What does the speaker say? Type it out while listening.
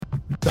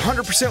The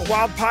 100%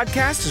 Wild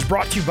podcast is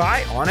brought to you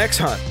by OnX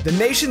Hunt, the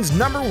nation's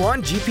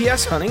 #1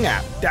 GPS hunting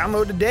app.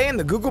 Download today in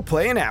the Google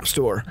Play and App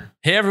Store.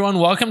 Hey everyone,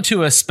 welcome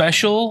to a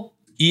special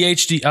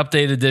EHD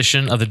update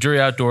edition of the Drury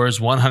Outdoors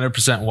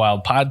 100%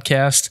 Wild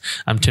podcast.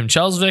 I'm Tim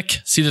Chelsvik,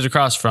 seated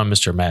across from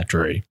Mr. Matt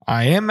Drury.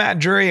 I am Matt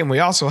Drury, and we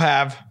also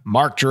have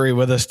Mark Drury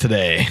with us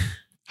today.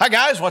 Hi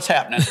guys, what's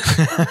happening?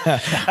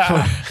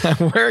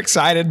 We're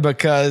excited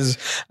because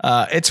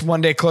it's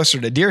one day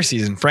closer to deer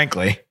season,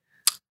 frankly.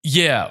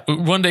 Yeah,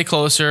 one day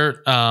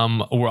closer.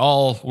 We're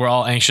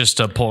all anxious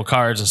to pull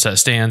cards and set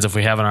stands if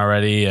we haven't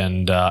already,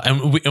 and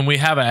we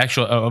have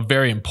a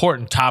very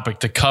important topic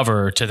to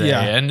cover today,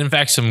 and in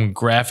fact some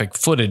graphic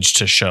footage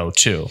to show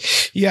too.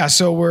 Yeah,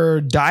 so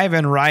we're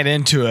diving right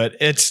into it.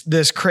 It's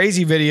this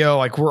crazy video.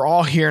 Like, we're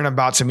all hearing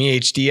about some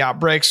EHD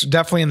outbreaks,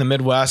 definitely in the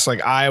Midwest,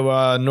 like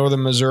Iowa,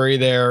 northern Missouri.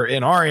 There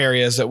in our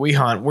areas that we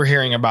hunt, we're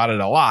hearing about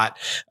it a lot,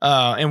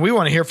 and we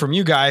want to hear from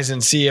you guys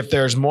and see if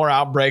there's more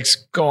outbreaks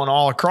going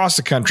all across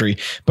the country.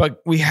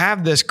 But we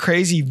have this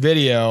crazy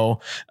video,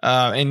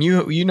 and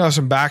you know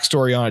some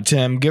backstory on it,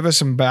 Tim. Give us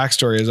some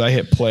backstory as I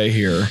hit play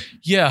here.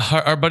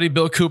 Yeah, our buddy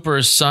Bill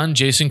Cooper's son,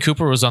 Jason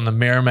Cooper, was on the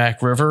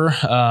Merrimack River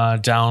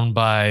down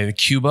by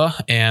Cuba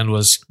and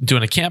was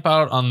doing a camp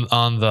out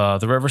on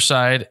the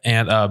riverside,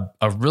 and a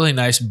really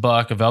nice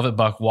buck, a velvet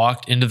buck,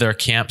 walked into their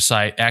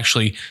campsite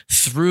actually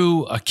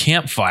through a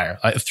campfire,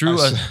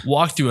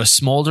 walked through a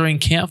smoldering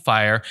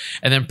campfire,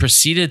 and then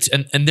proceeded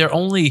to, and they're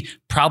only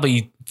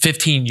probably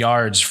 15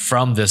 yards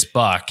from this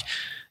buck.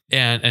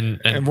 And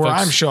where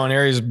folks, I'm showing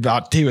areas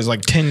about, he was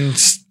like 10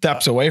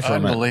 steps away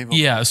from it.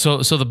 Yeah. So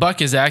the buck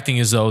is acting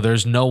as though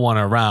there's no one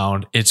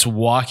around. It's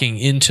walking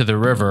into the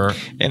river.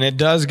 And it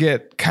does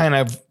get kind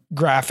of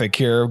graphic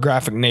here,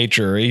 graphic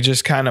nature. He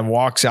just kind of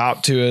walks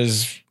out to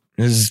his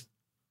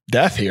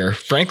death here,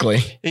 frankly.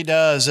 He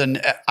does.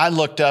 And I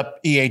looked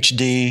up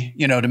EHD,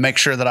 to make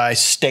sure that I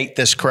state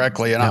this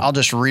correctly. And I'll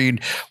just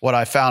read what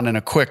I found in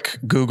a quick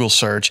Google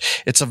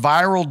search. It's a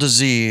viral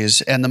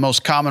disease and the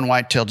most common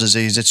whitetail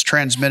disease. It's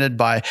transmitted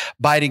by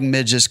biting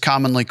midges,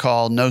 commonly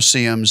called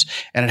no-see-ums,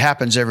 and it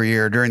happens every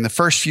year. During the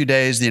first few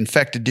days, the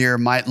infected deer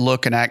might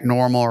look and act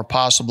normal or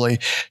possibly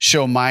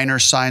show minor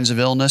signs of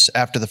illness.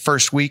 After the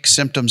first week,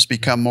 symptoms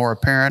become more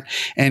apparent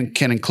and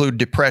can include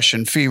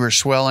depression, fever,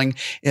 swelling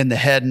in the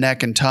head,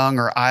 neck, and tongue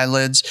or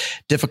eyelids,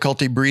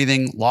 difficulty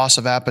breathing, loss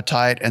of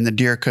appetite, and the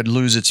deer could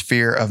lose its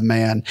fear of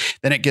man.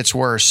 Then it gets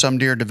worse. Some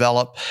deer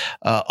develop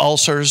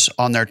ulcers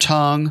on their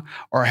tongue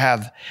or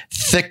have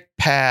thick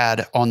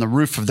pad on the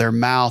roof of their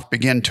mouth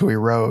begin to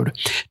erode.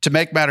 To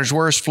make matters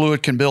worse,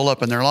 fluid can build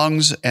up in their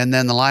lungs, and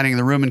then the lining of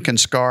the rumen can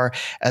scar.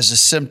 As the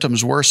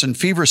symptoms worsen,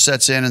 fever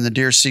sets in and the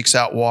deer seeks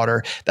out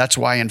water. That's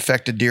why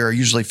infected deer are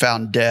usually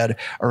found dead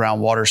around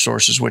water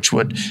sources, which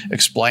would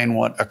explain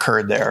what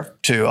occurred there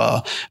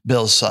to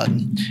Bill's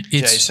son,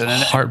 Jason.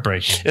 It's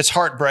heartbreaking. It's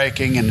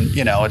heartbreaking, and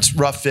it's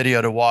rough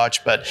video to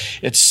watch, but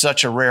it's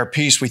such a rare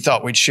piece. We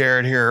thought we'd share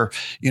it here,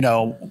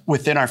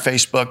 within our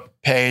Facebook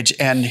page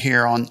and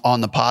here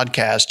on the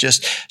podcast,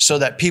 just so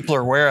that people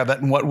are aware of it.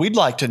 And what we'd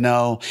like to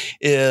know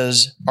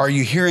is, are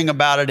you hearing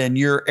about it in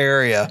your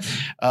area?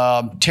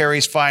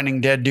 Terry's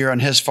finding dead deer on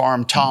his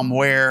farm, Tom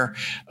Ware,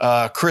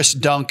 Chris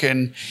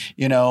Duncan,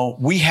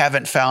 we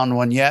haven't found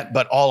one yet,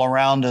 but all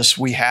around us,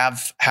 we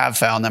have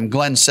found them.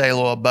 Glenn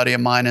Salo, a buddy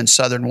of mine in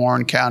southern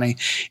Warren County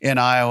in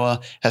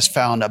Iowa, has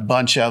found a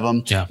bunch of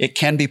them. Yeah. It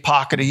can be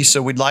pockety,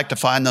 so we'd like to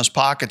find those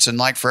pockets and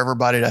like for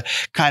everybody to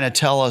kind of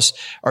tell us,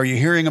 are you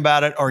hearing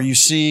about it? Are you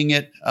seeing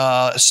it,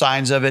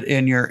 signs of it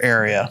in your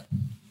area?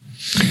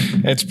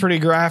 It's pretty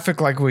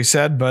graphic, like we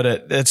said, but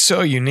it's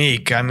so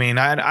unique. I mean,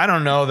 I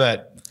don't know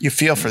that you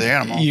feel for the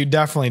animal. You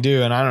definitely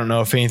do. And I don't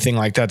know if anything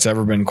like that's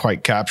ever been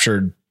quite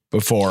captured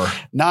before.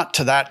 Not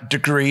to that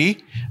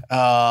degree.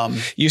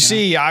 You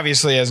see,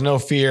 obviously, has no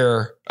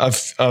fear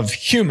of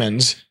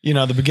humans,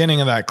 the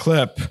beginning of that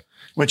clip.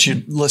 Which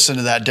you listen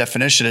to that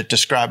definition, it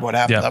described what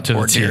happened to that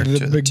poor deer.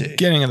 The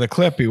beginning of the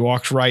clip, he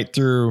walks right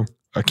through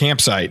a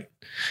campsite.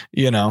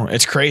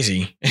 It's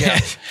crazy. Yeah.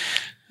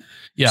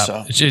 Yeah,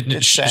 So,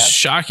 it's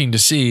shocking to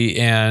see,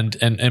 and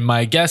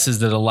my guess is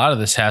that a lot of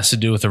this has to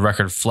do with the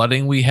record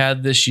flooding we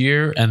had this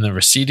year and the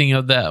receding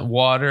of that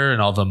water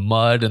and all the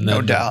mud and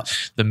no doubt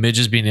the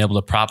midges being able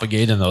to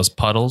propagate in those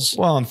puddles.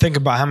 Well, and think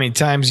about how many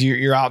times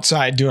you're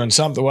outside doing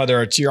something,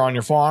 whether it's you're on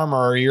your farm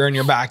or you're in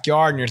your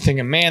backyard, and you're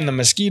thinking, man, the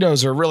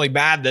mosquitoes are really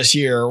bad this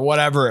year, or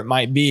whatever it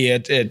might be.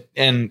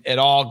 It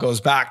all goes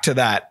back to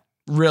that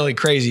really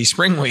crazy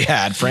spring we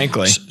had,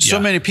 frankly. So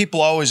many people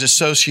always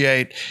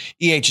associate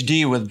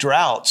EHD with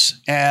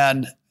droughts.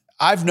 And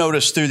I've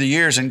noticed through the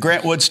years, and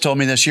Grant Woods told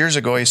me this years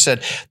ago, he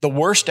said, the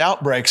worst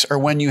outbreaks are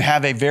when you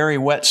have a very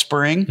wet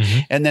spring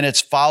and then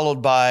it's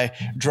followed by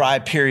dry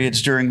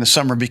periods during the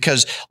summer,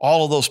 because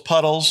all of those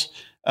puddles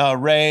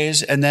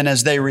raise, and then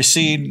as they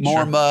recede,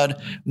 more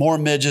mud, more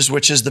midges,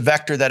 which is the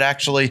vector that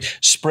actually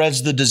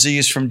spreads the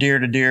disease from deer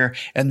to deer,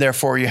 and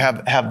therefore you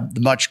have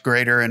much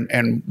greater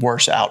and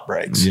worse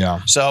outbreaks.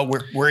 Yeah. So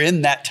we're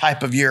in that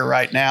type of year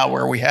right now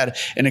where we had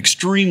an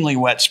extremely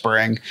wet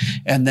spring,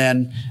 and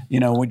then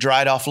we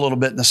dried off a little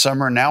bit in the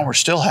summer, and now we're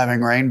still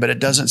having rain, but it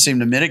doesn't seem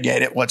to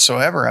mitigate it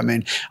whatsoever. I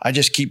mean, I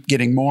just keep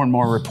getting more and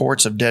more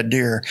reports of dead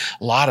deer,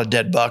 a lot of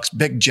dead bucks,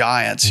 big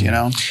giants,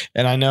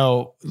 And I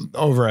know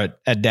over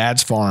at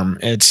Dad's farm,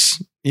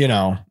 it's,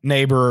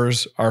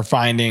 neighbors are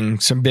finding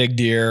some big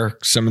deer,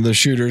 some of the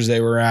shooters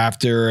they were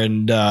after,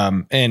 and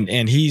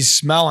he's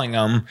smelling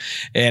them,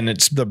 and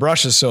the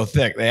brush is so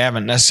thick they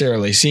haven't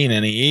necessarily seen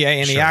any.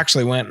 He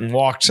actually went and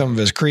walked some of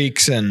his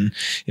creeks, and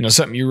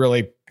something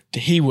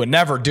he would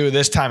never do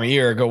this time of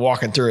year, go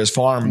walking through his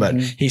farm, but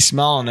he's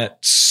smelling it.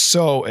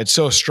 So it's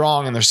so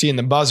strong, and they're seeing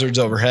the buzzards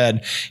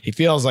overhead. He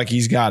feels like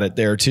he's got it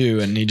there too.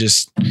 And he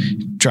just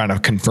trying to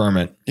confirm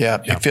it.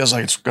 Yeah. It feels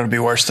like it's going to be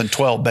worse than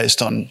 12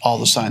 based on all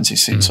the signs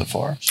he's seen so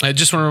far. I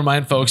just want to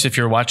remind folks, if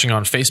you're watching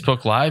on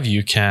Facebook Live,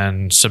 you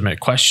can submit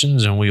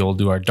questions and we will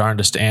do our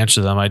darndest to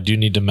answer them. I do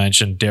need to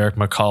mention Derek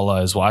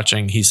McCullough is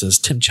watching. He says,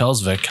 Tim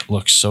Chelsvik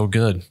looks so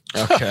good.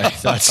 Okay.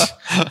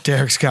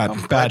 Derek's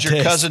got bad taste.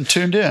 Your cousin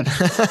tuned in.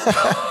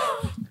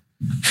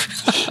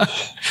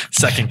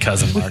 Second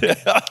cousin, Mark.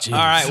 All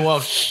right. Well,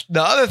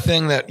 the other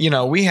thing that,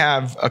 we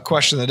have a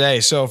question of the day.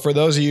 So for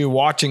those of you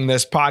watching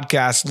this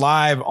podcast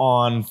live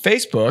on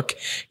Facebook,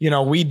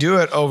 we do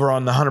it over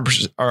on the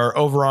 100% or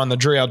over on the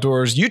Drury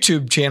Outdoors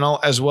YouTube channel,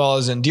 as well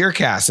as in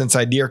DeerCast,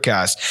 Inside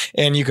DeerCast.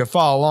 And you can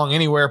follow along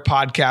anywhere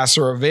podcasts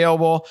are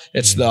available.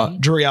 It's the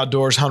Drury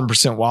Outdoors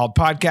 100% Wild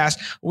podcast.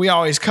 We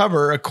always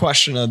cover a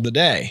question of the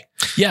day.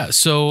 Yeah,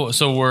 so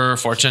we're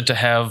fortunate to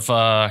have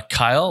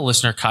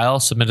listener Kyle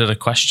submitted a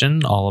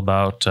question all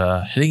about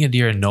hitting a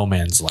deer in no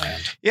man's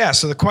land. Yeah,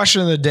 so the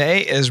question of the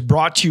day is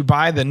brought to you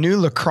by the new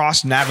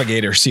Lacrosse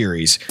Navigator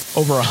series.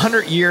 Over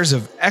 100 years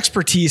of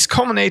expertise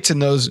culminates in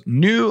those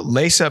new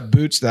lace-up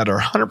boots that are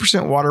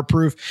 100%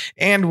 waterproof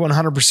and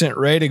 100%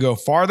 ready to go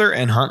farther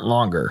and hunt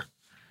longer.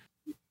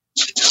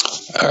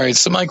 All right,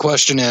 so my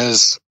question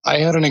is, I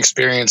had an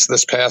experience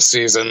this past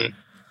season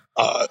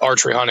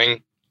archery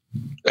hunting.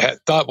 I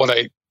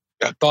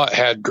thought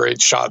had great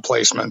shot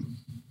placement.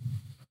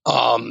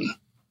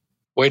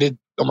 Waited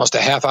almost a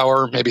half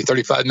hour, maybe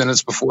 35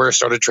 minutes before I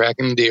started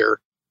tracking deer,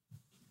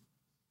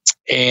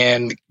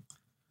 and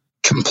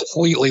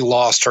completely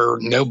lost her.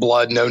 No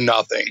blood, no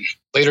nothing.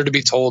 Later to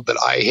be told that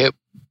I hit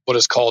what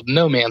is called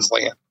no man's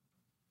land.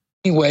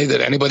 Any way that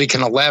anybody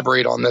can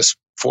elaborate on this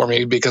for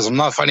me, because I'm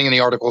not finding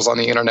any articles on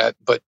the internet,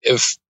 but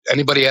if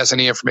anybody has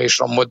any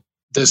information on what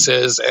this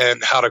is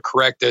and how to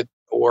correct it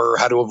or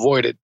how to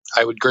avoid it,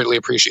 I would greatly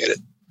appreciate it.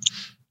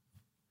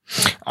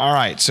 All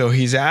right. So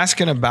he's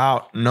asking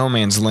about no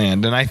man's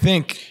land. And I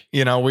think,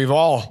 we've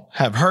all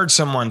have heard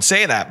someone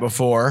say that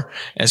before,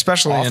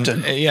 especially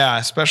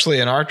especially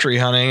in archery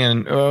hunting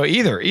and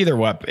either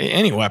weapon,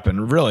 any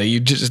weapon, really.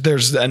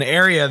 There's an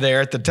area there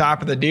at the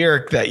top of the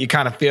deer that you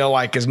kind of feel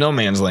like is no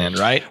man's land,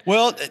 right?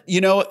 Well,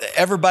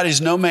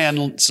 everybody's no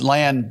man's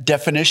land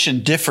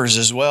definition differs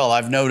as well.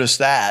 I've noticed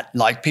that.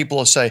 Like people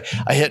will say,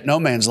 I hit no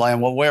man's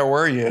land. Well, where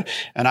were you?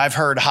 And I've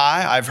heard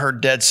high, I've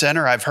heard dead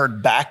center, I've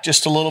heard back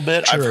just a little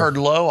bit. Sure. I've heard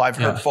low, I've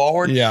heard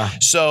forward. Yeah.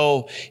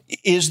 So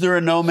is there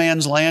a no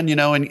man's land?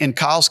 In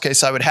Kyle's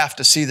case, I would have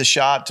to see the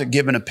shot to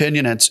give an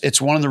opinion. It's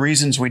one of the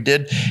reasons we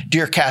did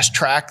DeerCast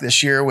Track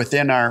this year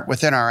within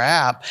our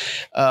app.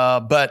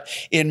 But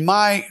in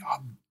my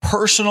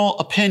personal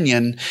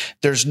opinion,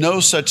 there's no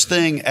such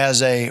thing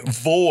as a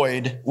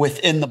void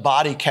within the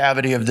body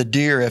cavity of the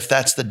deer, if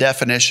that's the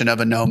definition of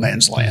a no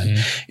man's land.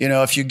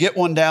 If you get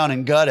one down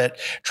and gut it,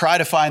 try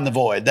to find the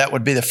void. That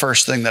would be the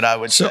first thing that I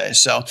would say.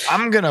 So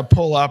I'm going to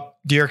pull up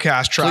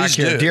DeerCast Track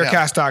here,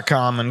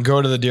 deercast.com, and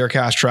go to the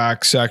DeerCast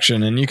Track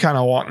section, and you kind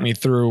of walk me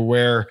through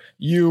where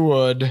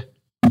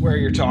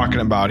you're talking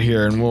about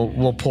here, and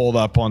we'll pull it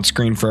up on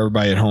screen for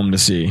everybody at home to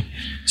see.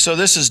 So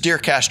this is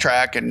DeerCast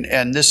Track,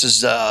 and this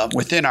is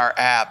within our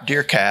app,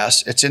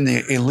 DeerCast. It's in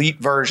the elite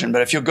version,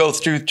 but if you'll go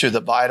through to the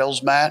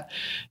vitals, Matt,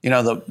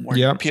 where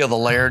you peel the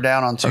layer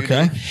down on 2D.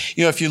 Okay.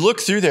 If you look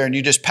through there and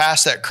you just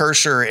pass that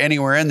cursor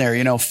anywhere in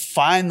there,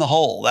 find the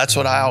hole. That's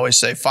what I always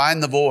say.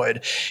 Find the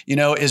void.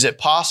 Is it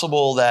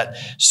possible that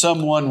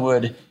someone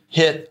would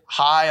hit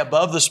high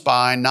above the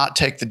spine, not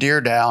take the deer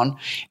down,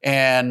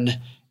 and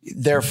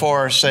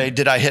therefore say,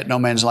 did I hit no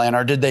man's land,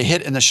 or did they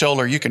hit in the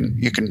shoulder? You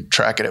can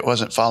track it. It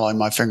wasn't following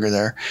my finger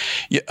there.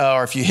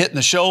 Or if you hit in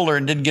the shoulder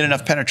and didn't get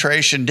enough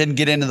penetration, didn't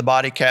get into the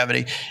body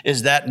cavity,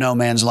 is that no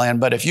man's land?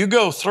 But if you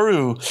go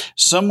through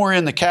somewhere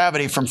in the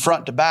cavity from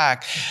front to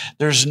back,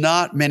 there's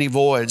not many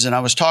voids. And I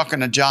was talking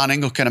to John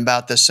Engelken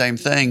about this same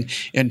thing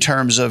in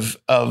terms of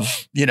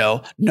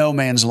no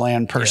man's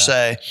land per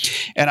se.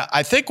 And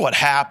I think what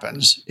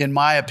happens, in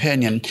my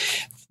opinion,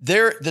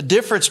 the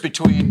difference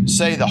between,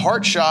 say, the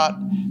heart shot,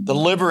 the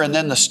liver, and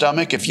then the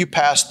stomach, if you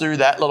pass through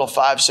that little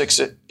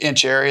 5-6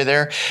 inch area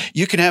there,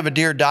 you can have a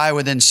deer die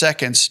within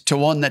seconds to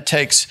one that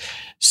takes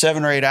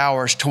 7 or 8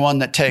 hours to one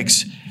that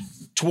takes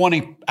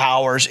 20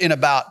 hours in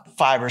about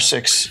 5 or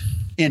 6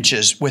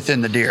 inches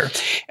within the deer.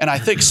 And I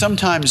think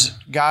sometimes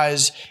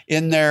guys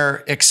in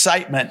their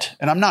excitement,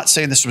 and I'm not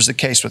saying this was the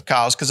case with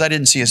Kyle's because I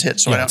didn't see his hit,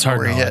 so I don't know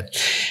where he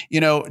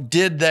hit.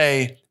 Did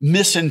they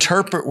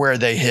misinterpret where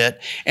they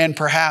hit and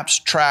perhaps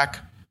track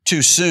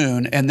too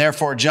soon and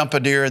therefore jump a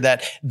deer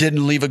that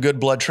didn't leave a good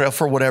blood trail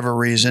for whatever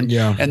reason.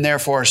 Yeah. And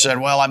therefore said,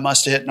 well, I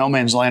must have hit no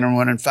man's land,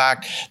 when in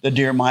fact the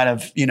deer might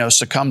have,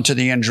 succumbed to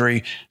the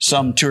injury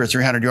some 200 or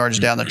 300 yards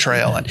down the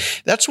trail. And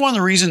that's one of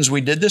the reasons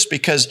we did this,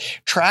 because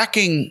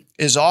tracking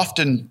is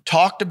often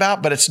talked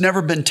about, but it's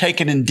never been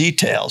taken in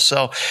detail.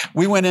 So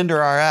we went into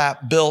our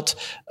app, built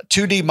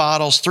 2D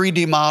models,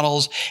 3D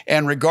models,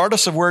 and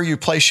regardless of where you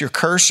place your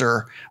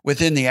cursor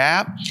within the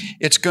app,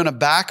 it's going to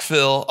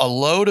backfill a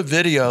load of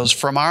videos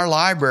from our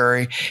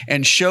library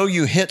and show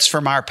you hits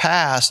from our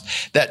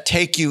past that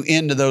take you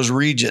into those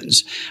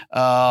regions.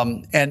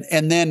 And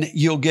then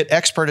you'll get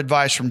expert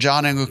advice from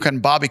John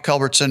Engelken, Bobby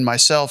Culbertson,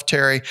 myself,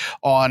 Terry,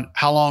 on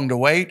how long to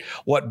wait,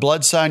 what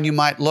blood sign you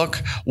might look,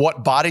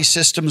 what body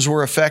systems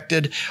were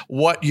affected,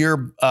 what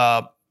your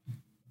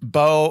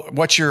bow,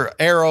 what your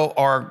arrow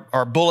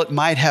or bullet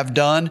might have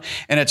done.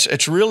 And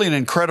it's really an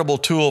incredible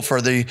tool for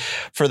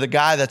the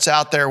guy that's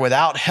out there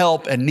without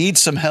help and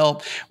needs some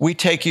help. We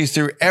take you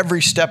through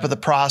every step of the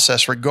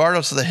process,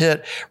 regardless of the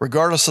hit,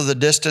 regardless of the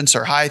distance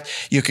or height.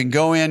 You can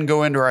go into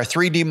our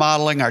 3D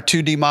modeling, our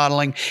 2D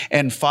modeling,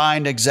 and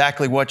find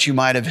exactly what you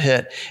might have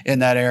hit in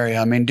that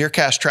area. I mean,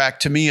 DeerCast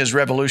Track to me is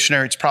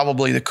revolutionary. It's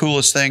probably the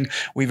coolest thing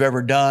we've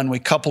ever done. We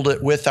coupled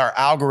it with our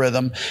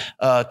algorithm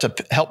to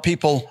help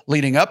people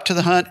leading up to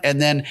the hunt,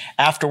 and then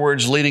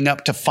afterwards leading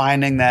up to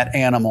finding that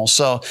animal.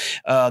 So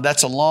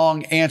that's a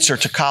long answer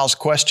to Kyle's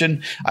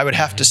question. I would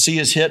have to see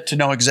his hit to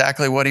know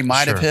exactly what he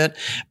might have hit.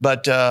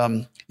 But,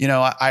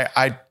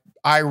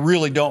 I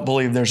really don't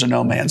believe there's a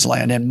no man's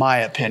land, in my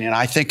opinion.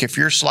 I think if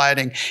you're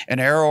sliding an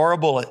arrow or a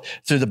bullet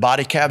through the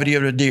body cavity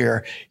of a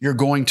deer, you're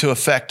going to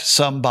affect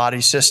some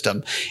body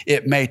system.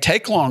 It may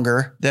take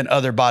longer than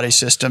other body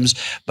systems,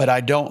 but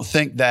I don't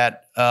think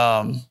that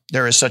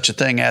there is such a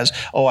thing as,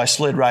 I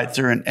slid right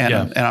through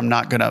and I'm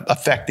not going to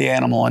affect the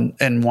animal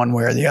in one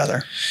way or the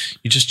other.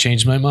 You just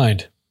changed my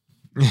mind.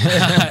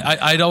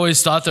 I'd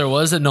always thought there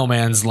was a no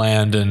man's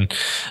land, and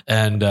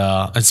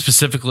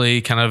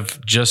specifically kind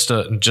of just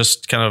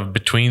kind of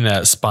between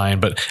that spine.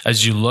 But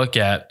as you look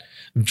at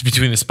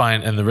between the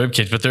spine and the rib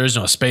cage, but there is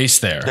no space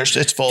there.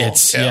 It's full.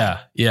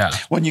 Yeah.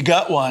 When you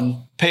got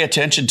one, pay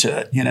attention to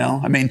it.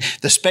 I mean,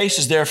 the space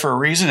is there for a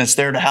reason. It's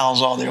there to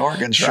house all the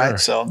organs, right?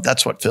 So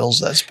that's what fills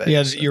that space.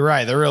 Yeah, you're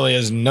right. There really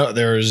is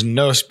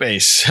no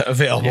space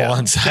available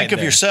inside. Think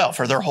of yourself.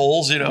 Are there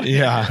holes?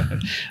 Yeah.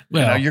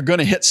 You're going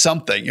to hit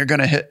something. You're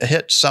going to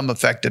hit some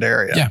affected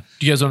area. Yeah.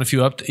 Do you guys want a few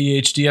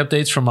EHD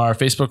updates from our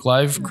Facebook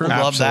Live crew?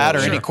 Love that, or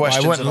any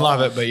questions? I wouldn't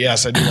love it, but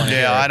yes, I do want to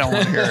hear it. I don't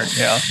want to hear it.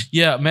 Yeah.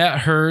 Yeah.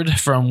 Matt Hurd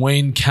from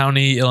Wayne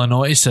County,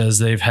 Illinois says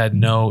they've had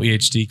no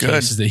EHD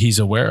cases that he's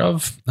aware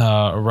of.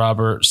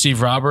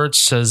 Steve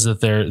Roberts says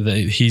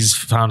that he's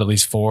found at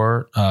least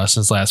 4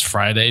 since last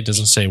Friday.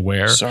 Doesn't say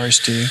where. Sorry,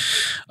 Steve.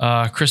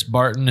 Chris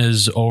Barton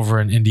is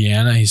over in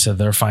Indiana. He said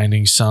they're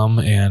finding some,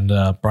 and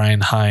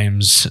Brian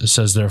Himes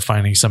says they're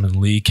finding some in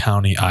Lee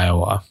County,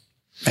 Iowa.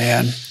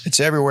 Man,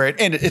 it's everywhere.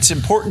 And it's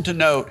important to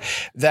note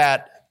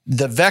that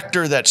the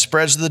vector that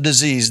spreads the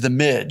disease, the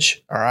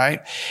midge, all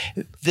right,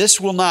 this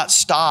will not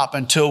stop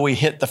until we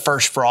hit the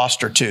first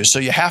frost or two. So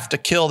you have to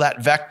kill that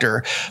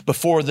vector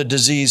before the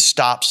disease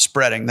stops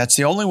spreading. That's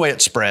the only way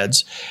it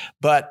spreads.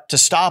 But to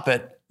stop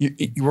it,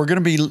 we're going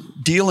to be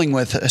dealing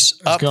with this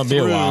up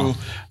through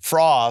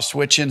frost,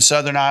 which in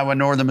southern Iowa,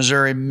 northern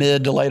Missouri,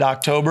 mid to late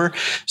October.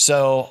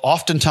 So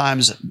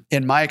oftentimes,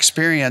 in my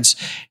experience,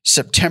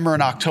 September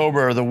and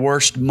October are the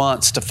worst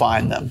months to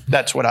find them.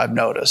 That's what I've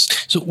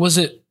noticed. So was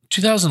it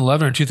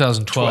 2011 or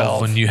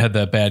 2012 when you had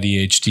that bad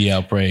EHD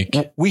outbreak?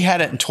 We had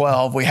it in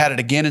 12. We had it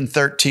again in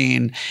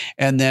 13.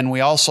 And then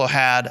we also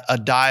had a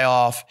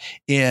die-off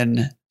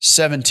in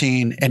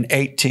 17 and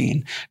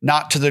 18,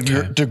 not to the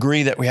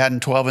degree that we had in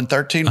 12 and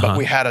 13, but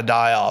we had a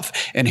die-off.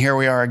 And here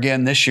we are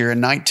again this year in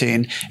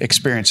 19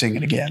 experiencing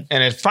it again.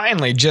 And it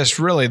finally just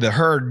really, the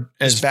herd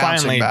has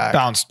finally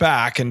bounced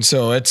back. And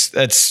so it's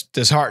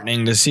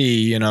disheartening to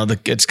see,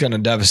 it's going to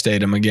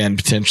devastate them again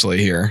potentially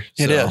here.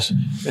 So. It is.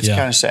 It's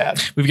kind of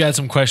sad. We've got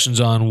some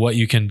questions on what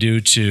you can do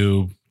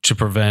to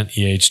prevent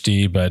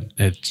EHD, but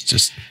it's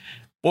just...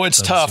 Boy,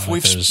 it's tough.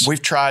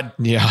 We've tried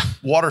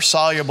water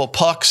soluble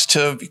pucks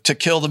to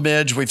kill the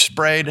midge. We've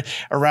sprayed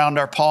around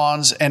our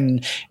ponds,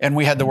 and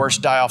we had the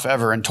worst die-off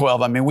ever in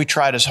 12. I mean, we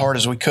tried as hard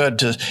as we could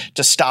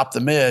to stop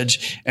the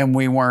midge, and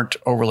we weren't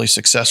overly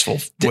successful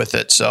with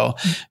it. So,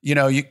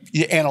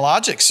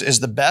 Analogics is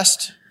the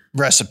best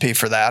recipe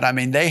for that. I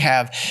mean, they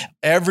have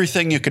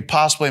everything you could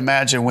possibly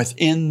imagine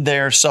within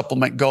their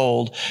supplement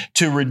gold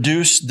to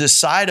reduce the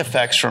side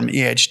effects from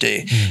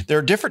EHD. There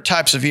are different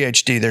types of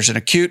EHD. There's an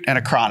acute and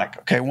a chronic.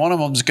 Okay. One of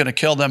them is going to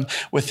kill them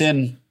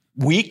within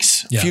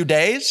weeks, a few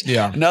days.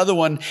 Yeah. Another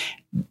one,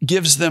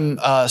 gives them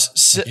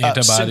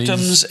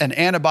symptoms and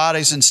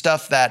antibodies and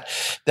stuff that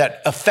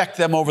affect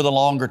them over the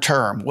longer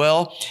term.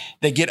 Well,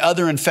 they get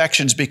other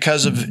infections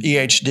because of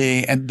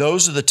EHD, and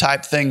those are the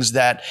type things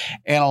that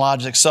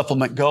Analogic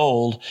Supplement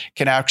Gold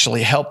can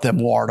actually help them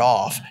ward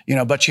off.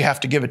 But you have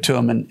to give it to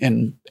them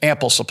in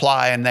ample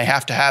supply, and they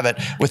have to have it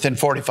within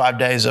 45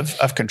 days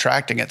of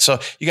contracting it. So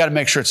you got to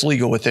make sure it's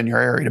legal within your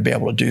area to be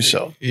able to do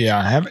so.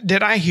 Yeah.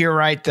 Did I hear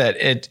right that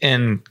it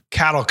in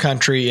cattle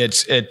country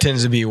it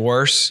tends to be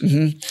worse?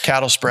 Mm-hmm.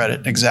 Cattle spread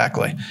it,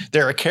 exactly.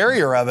 They're a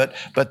carrier of it,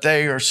 but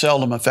they are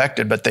seldom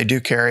affected, but they do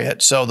carry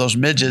it. So those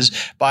midges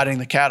biting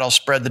the cattle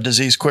spread the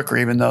disease quicker,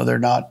 even though they're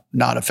not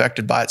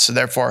affected by it. So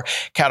therefore,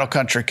 cattle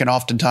country can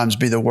oftentimes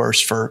be the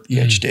worst for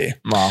EHD.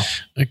 Wow.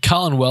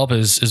 Colin Welp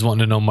is wanting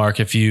to know, Mark,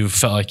 if you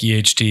felt like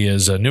EHD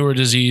is a newer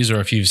disease or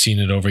if you've seen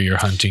it over your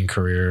hunting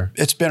career.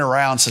 It's been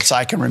around since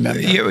I can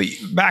remember.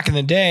 Back in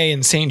the day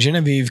in St.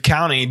 Genevieve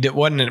County,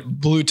 wasn't it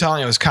blue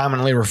tongue? It was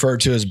commonly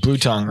referred to as blue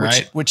tongue,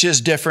 right? Which is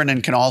different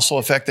and can also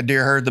affect the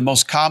deer herd. The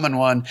most common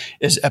one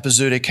is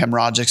epizootic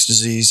hemorrhagic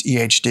disease,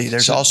 EHD.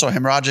 There's also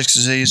hemorrhagic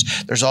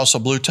disease. There's also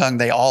blue tongue.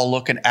 They all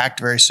look and act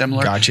very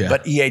similar. Gotcha.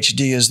 But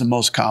EHD is the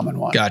most common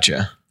one.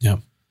 Gotcha. Yep.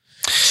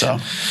 So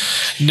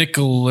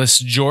Nicholas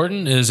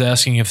Jordan is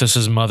asking if this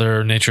is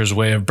Mother Nature's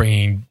way of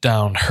bringing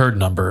down herd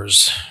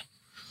numbers.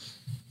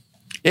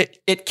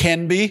 It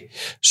can be,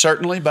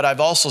 certainly, but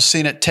I've also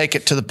seen it take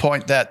it to the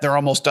point that they're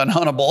almost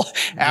unhuntable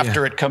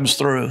after it comes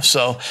through.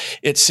 So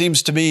it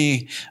seems to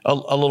be a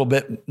little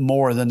bit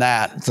more than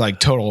that. It's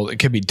like it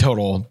could be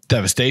total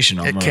devastation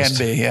almost. It can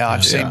be, yeah.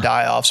 I've seen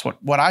die-offs.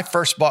 When I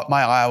first bought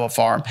my Iowa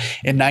farm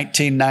in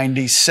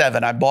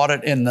 1997, I bought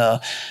it in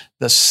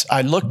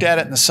I looked at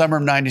it in the summer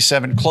of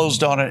 97,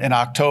 closed on it in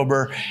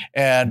October.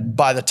 And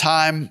by the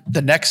time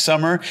the next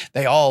summer,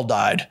 they all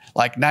died.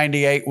 Like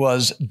 98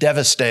 was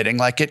devastating.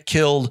 Like it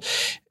killed,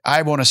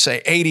 I want to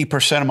say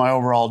 80% of my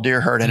overall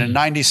deer herd. And in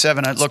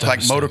 97, it looked like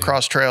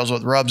motocross trails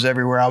with rubs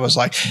everywhere. I was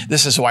like,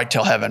 this is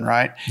whitetail heaven,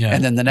 right? Yeah.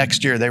 And then the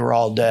next year they were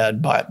all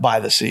dead by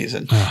the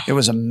season. It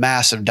was a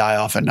massive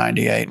die-off in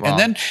 98. Wow. And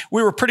then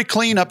we were pretty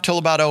clean up till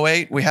about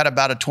 08. We had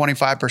about a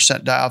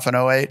 25% die-off in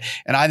 08.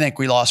 And I think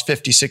we lost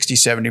 50, 60,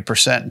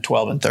 70% in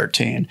 12 and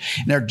 13. And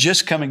they're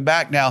just coming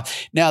back now.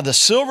 Now, the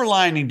silver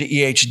lining to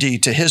EHD,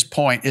 to his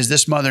point, is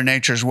this Mother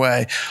Nature's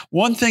way.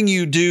 One thing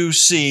you do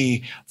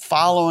see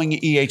following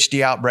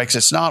EHD outbreaks,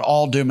 it's not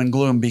all doom and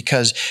gloom,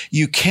 because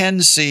you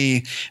can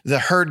see the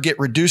herd get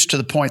reduced to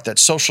the point that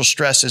social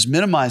stress is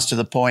minimized to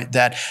the point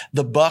that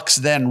the bucks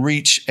then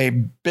reach a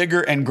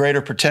bigger and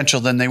greater potential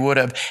than they would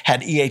have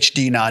had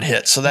EHD not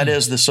hit. So that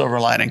is the silver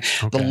lining.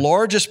 Okay. The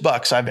largest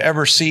bucks I've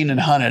ever seen and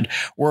hunted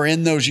were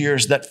in those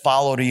years that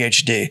followed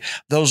EHD.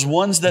 Those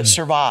ones that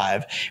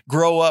survive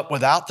grow up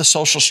without the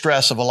social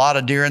stress of a lot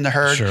of deer in the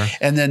herd,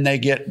 and then they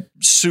get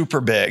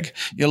super big.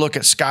 You look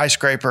at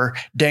Skyscraper,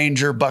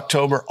 Danger,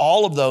 Bucktober,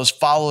 all of those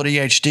followed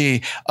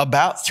EHD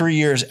about 3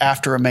 years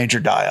after a major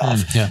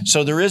die-off.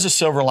 So there is a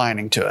silver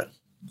lining to it.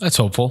 That's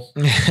hopeful.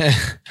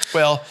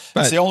 Well,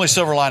 it's the only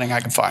silver lining I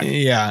can find.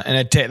 Yeah,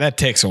 and that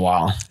takes a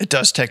while. It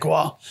does take a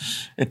while.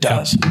 It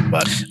does.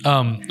 But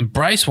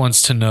Bryce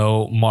wants to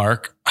know,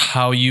 Mark,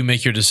 how you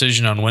make your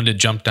decision on when to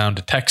jump down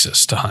to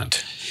Texas to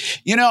hunt.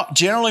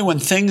 Generally when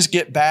things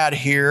get bad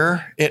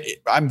here,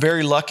 I'm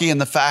very lucky in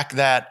the fact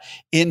that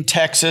in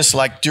Texas,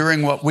 like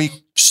during what we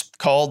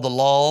called the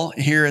lull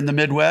here in the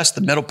Midwest,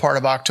 the middle part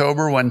of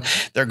October, when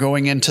they're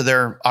going into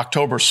their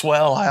October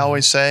swell, I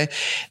always say,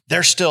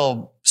 they're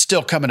still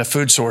coming to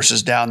food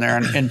sources down there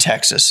in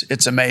Texas.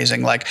 It's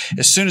amazing. Like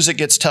as soon as it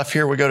gets tough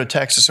here, we go to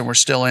Texas and we're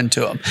still into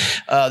them.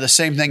 The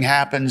same thing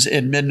happens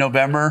in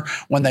mid-November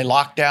when they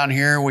lock down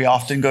here. We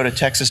often go to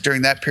Texas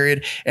during that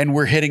period, and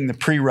we're hitting the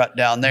pre-rut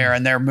down there,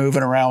 and they're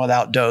moving around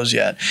without does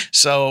yet.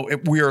 So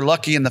we are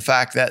lucky in the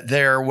fact that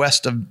they're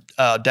west of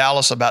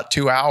Dallas about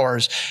 2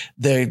 hours.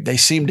 They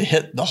seem to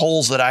hit the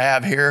holes that I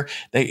have here.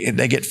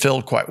 They get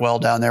filled quite well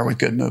down there with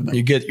good movement.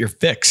 You get your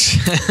fix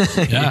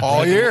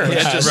all year.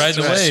 Yeah, just ride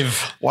the wave.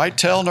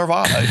 Whitetail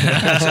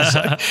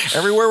Nirvana.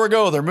 Everywhere we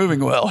go, they're moving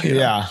well.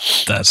 Yeah,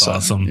 that's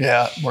awesome.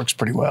 Yeah, it works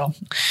pretty well.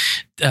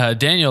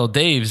 Daniel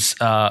Daves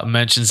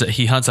mentions that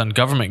he hunts on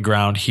government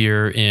ground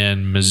here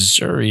in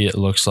Missouri, it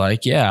looks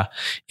like. Yeah.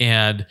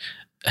 And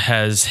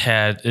has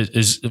had,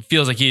 it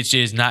feels like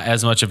EHD is not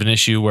as much of an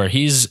issue where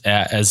he's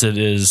at as it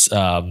is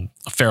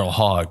feral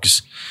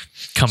hogs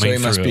coming through. So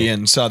he must be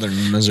in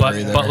southern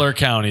Missouri. Butler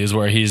County is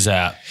where he's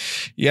at.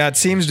 Yeah, it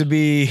seems to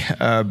be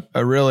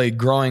a really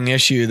growing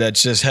issue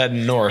that's just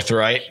heading north,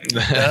 right? It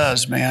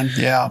does, man.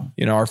 Yeah.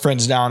 Our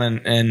friends down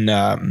in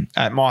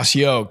at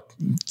Mossy Oak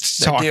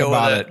talk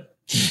about it.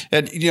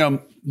 And,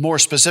 more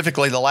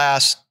specifically, the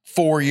last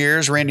 4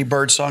 years. Randy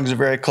Birdsong is a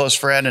very close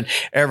friend. And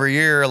every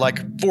year,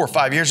 like 4 or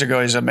 5 years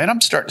ago, he said, man,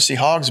 I'm starting to see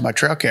hogs in my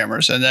trail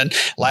cameras. And then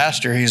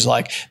last year, he's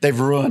like, they've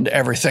ruined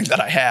everything that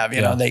I have.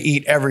 You know, they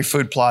eat every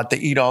food plot. They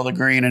eat all the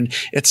green. And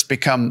it's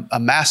become a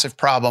massive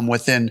problem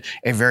within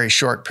a very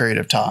short period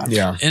of time.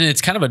 Yeah. And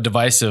it's kind of a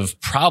divisive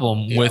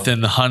problem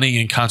within the hunting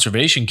and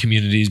conservation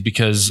communities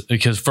because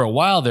for a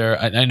while there,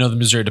 I know the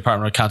Missouri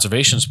Department of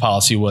Conservation's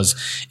policy was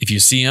if you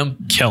see them,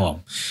 kill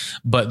them.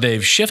 But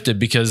they've shifted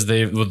because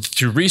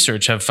through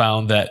research have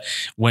found that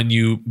when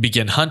you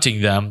begin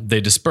hunting them,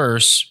 they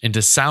disperse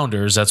into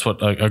sounders. That's what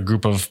a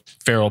group of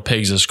feral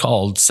pigs is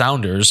called,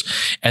 sounders.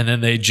 And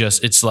then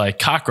it's like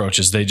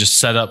cockroaches. They just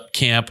set up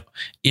camp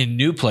in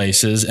new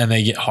places and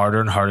they get harder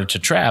and harder to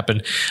trap.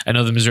 And I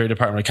know the Missouri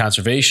Department of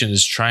Conservation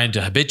is trying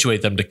to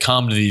habituate them to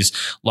come to these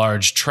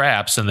large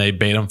traps, and they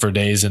bait them for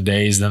days and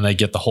days. Then they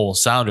get the whole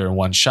sounder in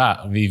one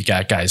shot. We've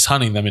got guys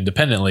hunting them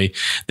independently.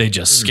 They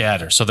just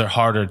scatter. So they're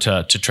harder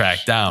to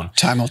track down.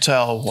 Time will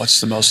tell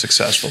what's the most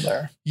successful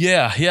there.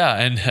 Yeah. Yeah.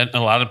 And a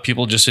lot of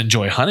people just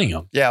enjoy hunting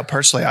them. Yeah.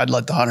 Personally, I'd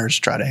let the hunters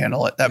try to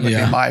handle it. That would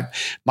be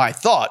my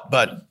thought,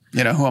 but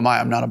you know, who am I?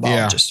 I'm not a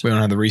biologist. We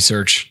don't have the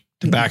research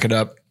to back it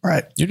up.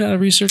 Right. You're not a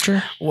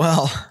researcher?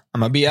 Well,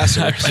 I'm a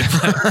BSer.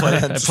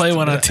 I play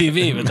one on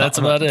TV, but that's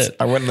about it.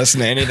 I wouldn't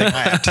listen to anything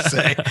I have to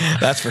say.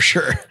 That's for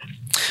sure.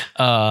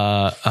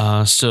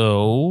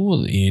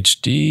 So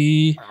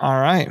HD. All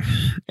right.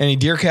 Any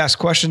DeerCast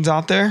questions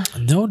out there?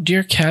 No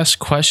DeerCast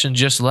question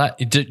just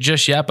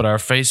yet, but our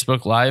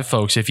Facebook Live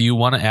folks, if you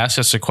want to ask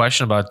us a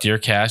question about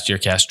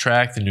DeerCast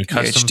Track, the new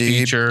custom PhD,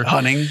 feature,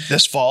 hunting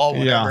this fall,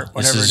 whatever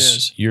it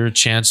is. Your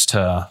chance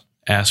to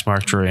ask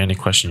Mark Drury any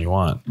question you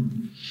want.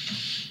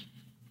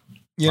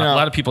 You know, a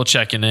lot of people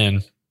checking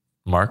in.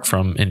 Mark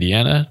from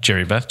Indiana,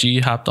 Jerry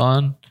Bethg hopped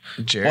on.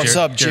 What's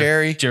up,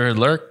 Jerry? Jared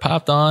Lurk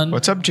popped on.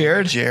 What's up,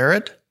 Jared?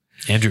 Jared?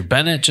 Andrew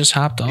Bennett just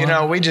hopped on. You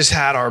know, we just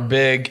had our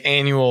big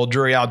annual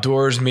Drury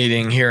Outdoors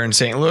meeting here in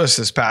St. Louis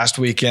this past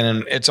weekend,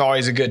 and it's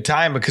always a good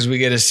time because we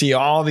get to see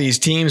all these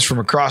teams from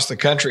across the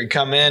country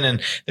come in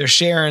and they're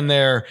sharing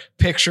their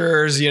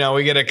pictures. You know,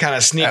 we get a kind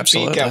of sneak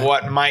peek at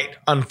what might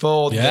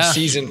unfold this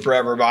season for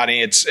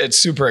everybody. It's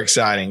super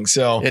exciting.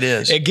 So it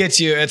is. It gets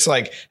you. It's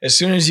like as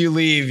soon as you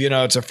leave, you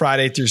know, it's a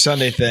Friday through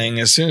Sunday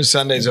thing. As soon as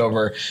Sunday's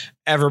over,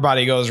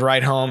 everybody goes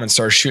right home and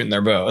starts shooting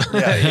their bow.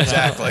 Yeah,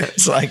 exactly.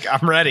 It's like,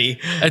 I'm ready.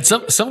 And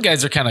some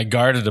guys are kind of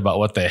guarded about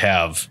what they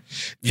have.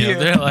 You know,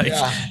 they're like,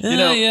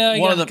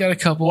 I got a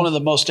couple. One of the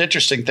most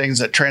interesting things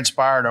that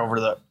transpired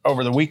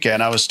over the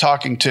weekend, I was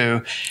talking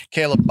to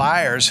Caleb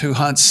Byers, who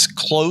hunts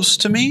close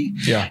to me.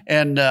 Yeah.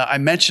 And I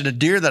mentioned a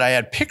deer that I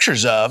had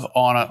pictures of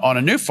on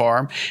a new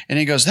farm. And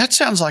he goes, that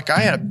sounds like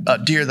I had a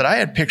deer that I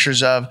had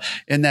pictures of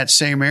in that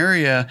same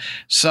area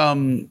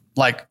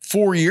like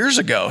 4 years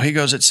ago. He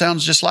goes, it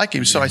sounds just like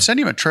him. So I sent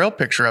him a trail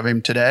picture of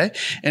him today.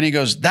 And he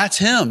goes, that's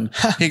him.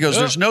 He goes,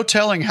 there's no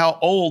telling how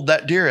old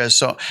that deer is.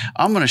 So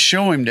I'm going to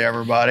show him to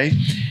everybody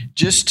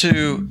just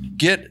to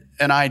get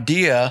an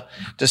idea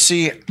to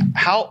see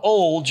how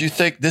old you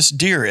think this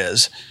deer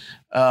is.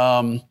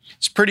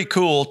 It's pretty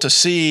cool to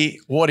see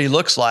what he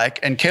looks like.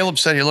 And Caleb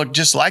said he looked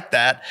just like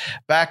that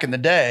back in the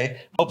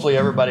day. Hopefully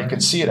everybody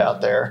can see it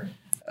out there.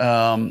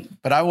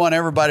 But I want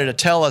everybody to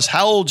tell us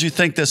how old you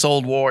think this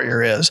old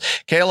warrior is.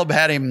 Caleb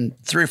had him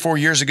 3 or 4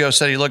 years ago,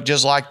 said he looked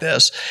just like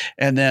this.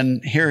 And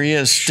then here he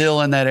is still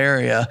in that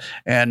area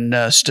and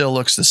still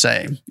looks the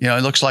same. You know,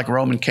 he looks like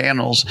Roman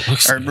candles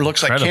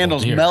looks like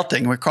candles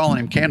melting. We're calling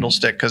him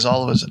Candlestick because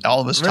all of his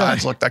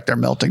tines look like they're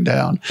melting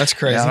down. That's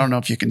crazy. Yeah, I don't know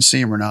if you can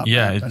see him or not.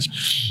 Yeah.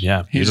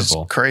 Beautiful. He's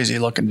a crazy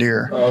looking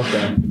deer.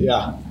 Okay.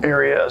 Yeah.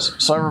 Here he is.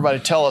 So everybody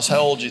tell us how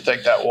old you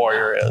think that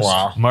warrior is.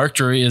 Wow. Mark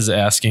Drury is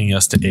asking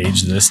us to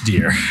age this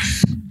deer.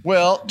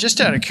 Well,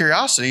 just out of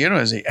curiosity, you know,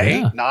 is he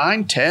 8,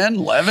 9, 10,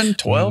 11,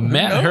 12?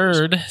 Matt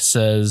Hurd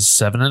says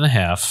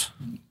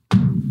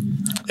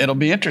 7.5. It'll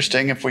be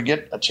interesting if we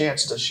get a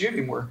chance to shoot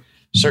him. We're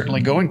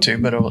certainly going to,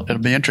 but it'll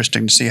be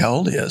interesting to see how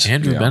old he is.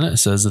 Andrew Bennett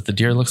says that the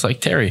deer looks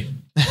like Terry.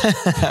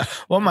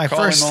 Well, my Call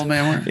first him old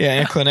man.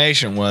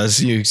 inclination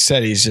was you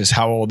said he's just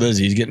how old is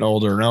he? He's getting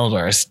older and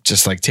older. It's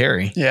just like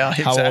Terry. Yeah,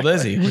 How old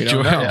is he? We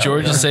don't know.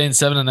 George is saying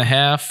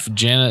 7.5.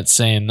 Janet's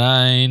saying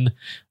 9.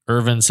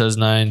 Irvin says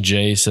 9.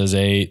 Jay says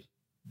 8.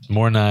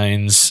 More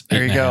 9s.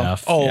 There you go.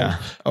 Old. Yeah.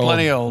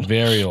 Plenty old.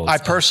 Very old. I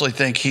personally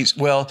think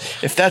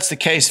if that's the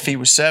case, if he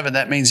was 7,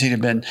 that means he'd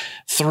have been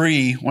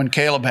 3 when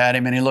Caleb had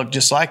him and he looked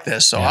just like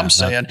this. So I'm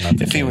saying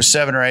if he was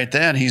 7 or 8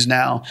 then, he's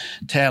now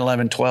 10,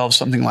 11, 12,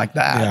 something like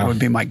that would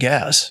be my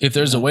guess. If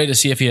there's a way to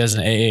see if he has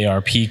an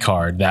AARP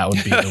card, that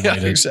would be the way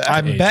to. Exactly.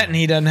 I'm betting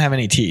he doesn't have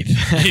any teeth.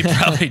 He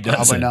probably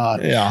doesn't. Probably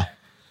not. Yeah.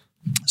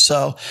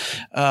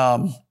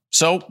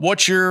 So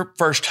what's your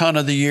first hunt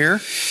of the year?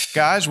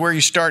 Guys, where are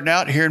you starting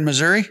out here in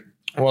Missouri?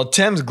 Well,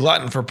 Tim's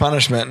glutton for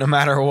punishment, no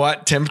matter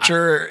what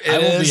temperature it is. I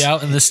will be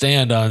out in the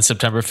stand on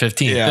September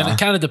 15th. Yeah. And it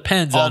kind of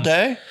depends All on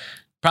day?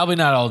 Probably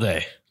not all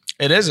day.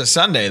 It is a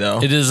Sunday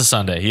though. It is a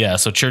Sunday, yeah.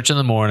 So church in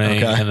the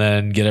morning, and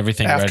then get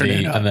everything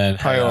ready, and then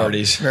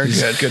priorities. Very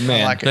good. Good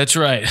man. I like it. That's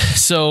right.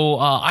 So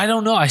I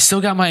don't know. I still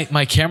got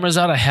my cameras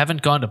out. I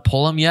haven't gone to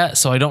pull them yet,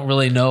 so I don't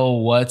really know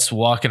what's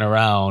walking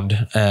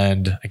around.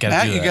 And I got to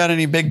Matt, do you that. got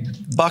any big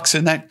bucks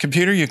in that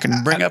computer you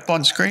can bring up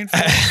on screen?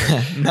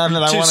 None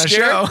that I want to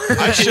show.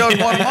 I showed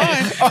one of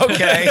mine.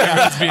 Okay.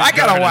 I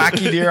got a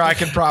wacky deer I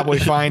could probably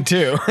find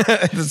too.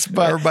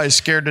 But Everybody's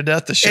scared to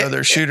death to show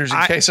their shooters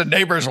in case a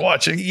neighbor's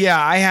watching.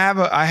 yeah, I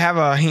have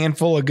a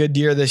handful of good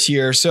deer this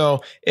year.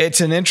 So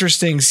it's an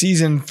interesting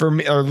season for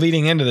me, or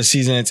leading into the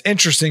season. It's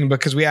interesting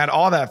because we had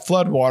all that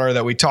flood water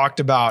that we talked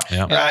about.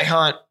 Yep. And I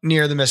hunt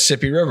near the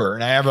Mississippi River,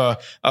 and I have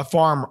a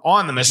farm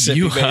on the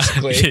Mississippi,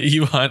 basically.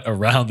 You hunt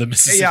around the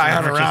Mississippi. Yeah, I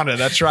hunt River. around it.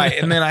 That's right.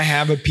 And then I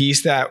have a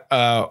piece that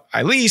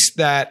I lease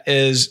that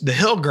is the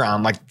hill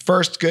ground, like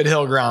first good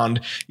hill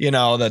ground,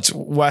 that's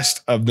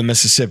west of the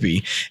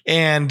Mississippi.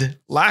 And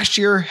last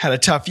year had a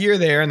tough year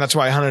there, and that's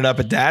why I hunted up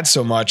at Dad's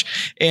so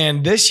much.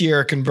 And this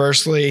year,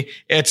 conversely,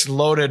 it's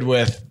loaded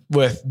with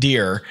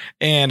deer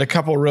and a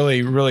couple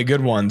really, really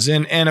good ones,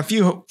 and a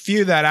few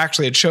that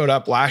actually had showed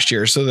up last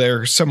year. So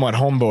they're somewhat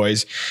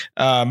homeboys.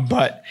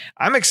 But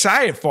I'm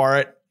excited for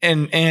it.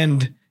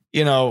 And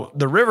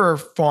the river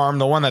farm,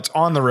 the one that's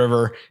on the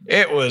river,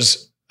 it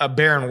was a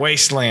barren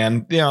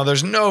wasteland.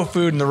 There's no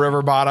food in the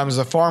river bottoms.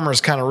 The farmers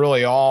kind of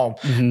really all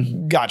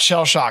got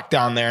shell shocked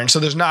down there. And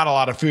so there's not a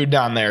lot of food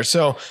down there.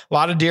 So a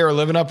lot of deer are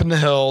living up in the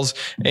hills,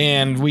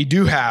 and we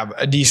do have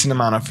a decent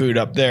amount of food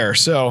up there.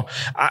 So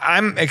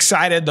I'm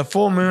excited. The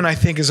full moon, I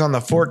think, is on the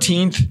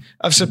 14th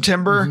of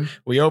September.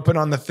 We open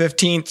on the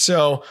 15th.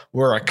 So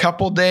we're a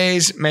couple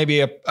days, maybe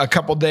a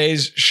couple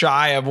days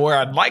shy of where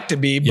I'd like to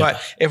be. Yeah.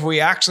 But if we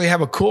actually have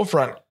a cool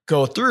front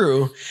go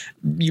through,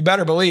 you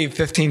better believe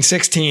 15th,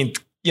 16th,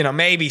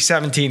 maybe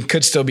 17th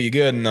could still be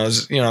good in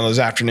those, those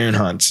afternoon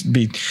hunts.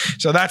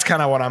 So that's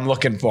kind of what I'm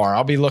looking for.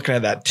 I'll be looking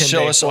at that 10-day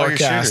Show us all your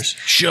forecast.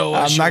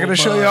 shooters. I'm not going to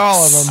show you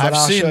all of them, but I've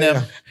I'll seen show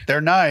them. you.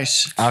 They're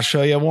nice. I'll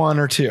show you one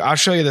or two. I'll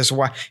show you this.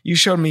 You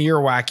showed me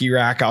your wacky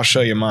rack. I'll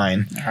show you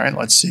mine. All right,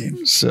 let's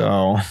see.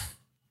 So,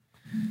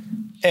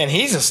 and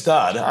he's a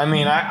stud. I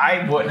mean,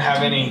 I wouldn't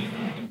have any.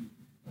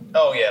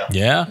 Oh yeah.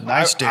 Yeah.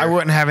 Nice deer. I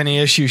wouldn't have any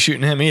issue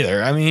shooting him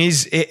either. I mean,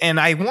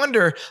 I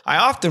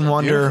often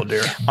wonder Beautiful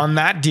deer. on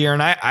that deer,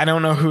 and I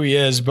don't know who he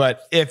is,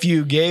 but if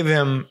you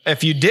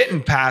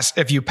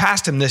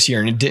passed him this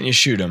year and didn't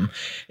shoot him,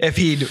 if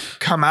he'd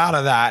come out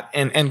of that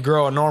and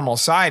grow a normal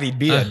side, he'd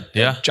be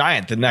a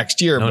giant the next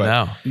year. No but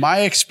doubt.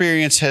 My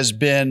experience has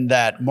been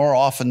that more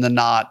often than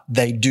not,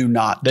 they do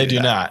not. They do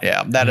that. not.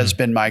 Yeah, that has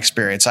been my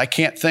experience. I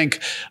can't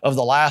think of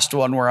the last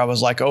one where I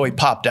was like, oh, he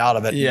popped out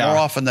of it. Yeah. More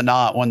often than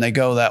not, when they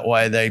go that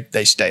way,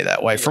 they stay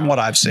that way from what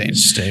I've seen.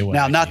 Stay away.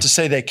 Now, not to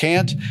say they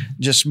can't,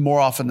 just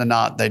more often than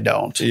not, they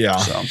don't. Yeah.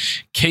 So,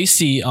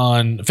 Casey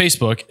on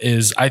Facebook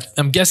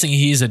I'm guessing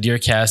he's a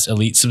DeerCast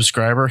Elite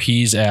subscriber.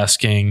 He's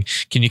asking,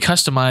 can you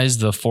customize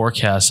the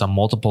forecast on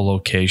multiple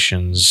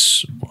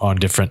locations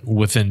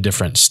within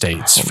different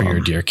states for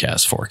your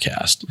DeerCast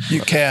forecast?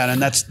 you can,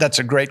 and that's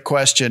a great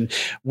question.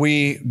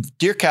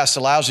 DeerCast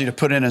allows you to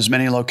put in as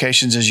many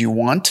locations as you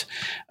want,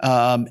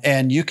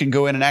 and you can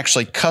go in and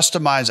actually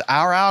customize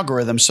our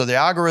algorithm. So the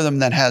algorithm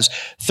that has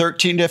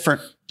 13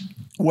 different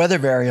weather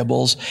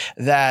variables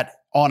that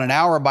on an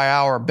hour by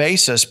hour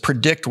basis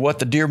predict what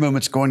the deer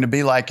movement's going to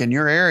be like in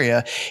your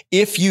area.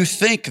 If you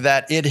think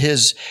that it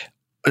is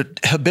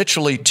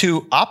habitually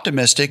too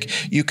optimistic,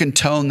 you can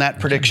tone that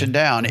prediction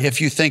down.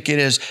 If you think it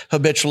is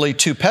habitually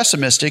too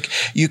pessimistic,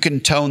 you can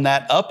tone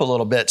that up a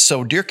little bit.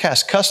 So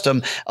DeerCast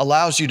Custom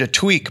allows you to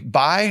tweak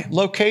by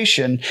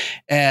location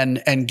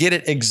and get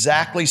it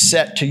exactly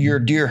set to your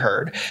deer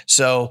herd.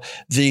 So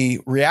the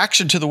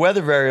reaction to the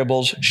weather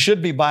variables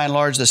should be by and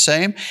large the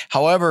same.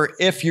 However,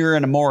 if you're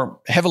in a more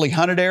heavily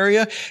hunted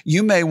area,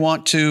 you may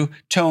want to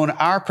tone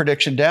our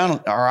prediction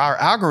down, or our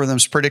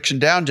algorithm's prediction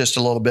down just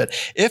a little bit.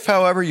 If,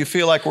 however, you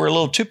feel like we're a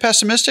little too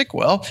pessimistic,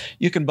 well,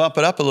 you can bump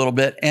it up a little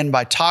bit. And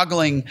by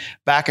toggling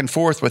back and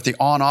forth with the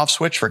on-off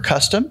switch for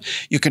custom,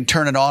 you can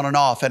turn it on and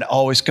off and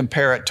always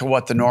compare it to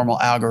what the normal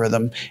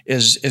algorithm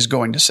is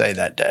going to say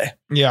that day.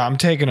 Yeah, I'm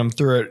taking them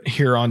through it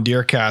here on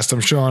DeerCast. I'm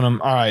showing them.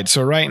 All right,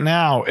 so right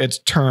now it's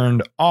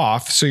turned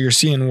off. So you're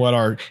seeing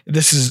what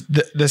this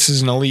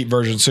is an elite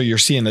version. So you're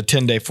seeing the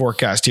 10-day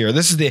forecast here.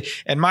 This is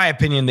in my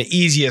opinion, the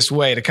easiest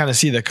way to kind of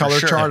see the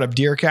color chart of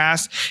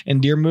DeerCast and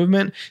deer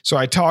movement. So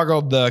I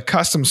toggled the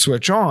custom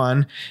switch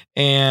on,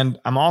 and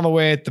I'm all the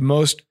way at the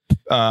most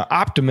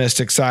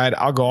optimistic side.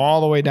 I'll go all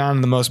the way down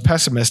to the most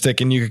pessimistic,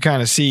 and you can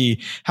kind of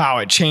see how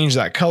it changed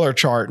that color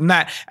chart. And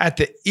that at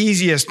the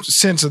easiest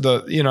sense of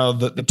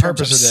the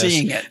purpose of this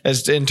seeing it.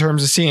 is in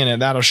terms of seeing it,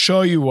 that'll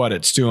show you what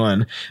it's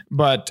doing.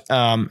 But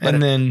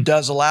then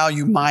does allow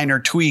you minor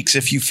tweaks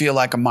if you feel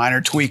like a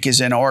minor tweak is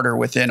in order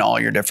within all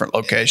your different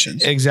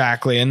locations.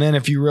 Exactly. And then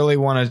if you really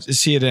want to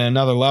see it in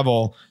another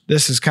level,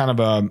 this is kind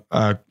of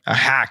a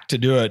hack to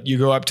do it. You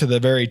go up to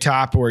the very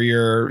top where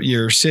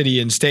your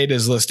city and state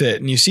is listed,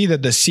 and you see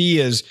that the C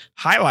is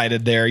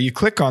highlighted there. You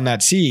click on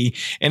that C,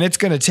 and it's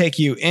going to take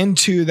you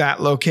into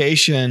that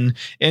location,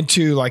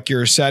 into like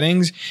your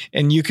settings,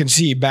 and you can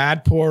see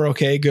bad, poor,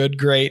 okay, good,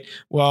 great.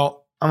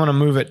 Well, I'm going to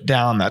move it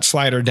down, that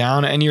slider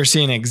down, and you're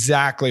seeing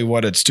exactly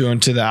what it's doing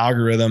to the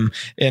algorithm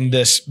in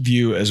this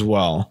view as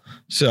well.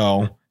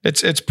 So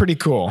it's pretty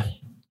cool.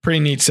 Pretty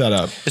neat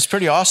setup. It's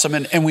pretty awesome.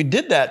 And we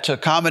did that to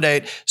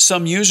accommodate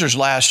some users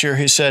last year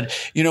who said,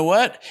 you know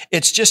what?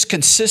 It's just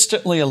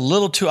consistently a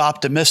little too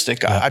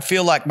optimistic. I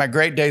feel like my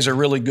great days are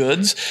really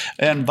goods,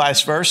 and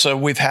vice versa.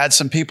 We've had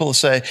some people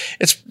say,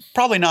 it's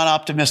probably not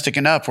optimistic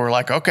enough. We're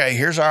like, okay,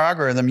 here's our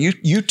algorithm.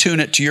 You tune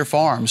it to your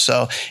farm.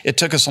 So it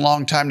took us a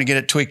long time to get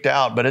it tweaked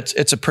out, but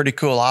it's a pretty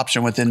cool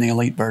option within the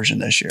Elite version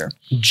this year.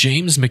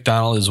 James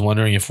McDonald is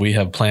wondering if we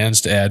have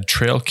plans to add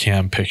trail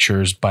cam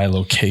pictures by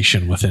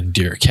location within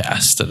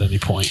DeerCast at any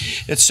point.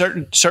 It's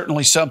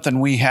certainly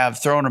something we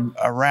have thrown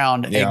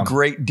around a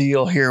great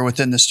deal here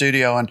within the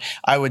studio. And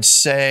I would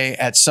say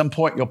at some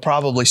point you'll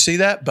probably see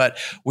that, but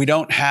we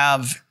don't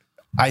have,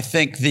 I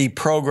think, the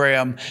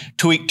program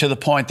tweaked to the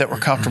point that we're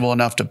comfortable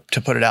enough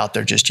to put it out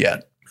there just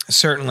yet.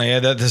 Certainly.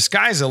 The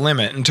sky's the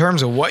limit in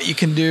terms of what you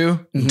can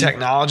do in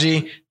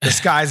technology. The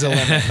sky's the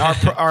limit.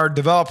 And our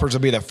developers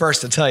will be the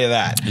first to tell you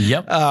that.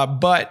 Yep.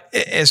 But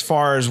as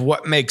far as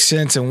what makes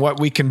sense and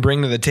what we can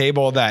bring to the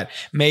table that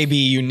may be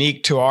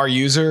unique to our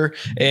user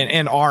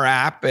and our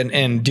app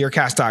and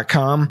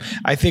DeerCast.com,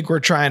 I think we're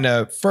trying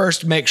to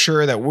first make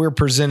sure that we're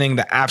presenting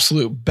the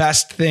absolute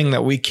best thing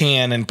that we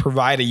can and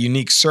provide a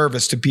unique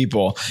service to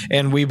people.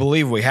 And we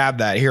believe we have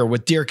that here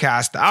with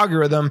DeerCast, the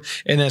algorithm,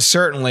 and then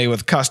certainly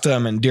with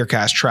custom and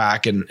DeerCast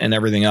track and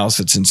everything else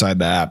that's inside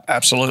the app.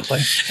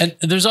 Absolutely. And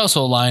there's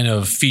also a line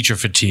of feature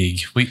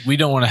fatigue. We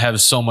don't want to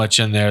have so much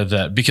in there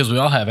that, because we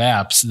all have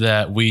apps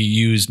that we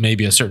use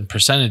maybe a certain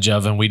percentage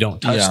of and we don't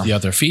touch the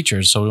other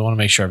features. So we want to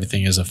make sure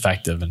everything is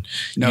effective and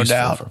no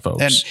doubt for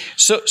folks. And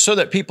so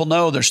that people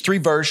know, there's 3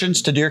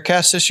 versions to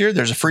DeerCast this year.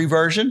 There's a free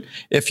version.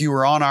 If you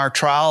were on our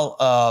trial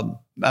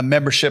a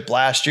membership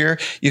last year,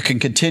 you can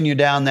continue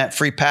down that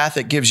free path.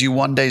 It gives you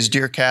 1 day's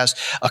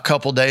DeerCast, a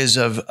couple days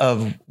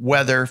of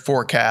weather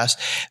forecast.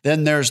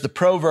 Then there's the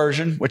pro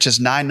version, which is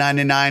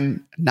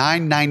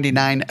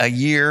 $9.99 a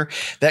year.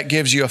 That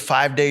gives you a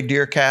 5-day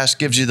DeerCast,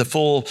 gives you the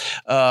full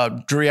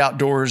Drury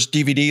Outdoors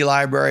DVD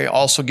library,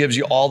 also gives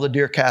you all the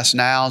DeerCast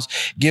nows,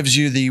 gives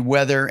you the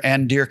weather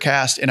and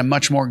DeerCast in a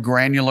much more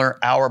granular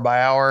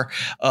hour-by-hour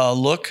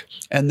look.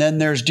 And then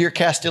there's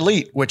DeerCast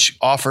Elite, which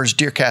offers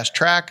DeerCast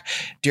track,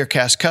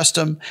 DeerCast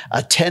custom,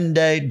 a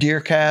 10-day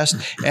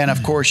DeerCast, and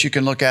of course you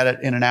can look at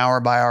it in an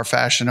hour-by-hour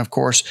fashion. Of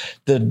course,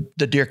 the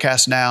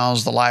DeerCast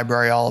nows, the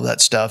library, all of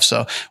that stuff.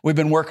 So we've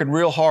been working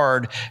real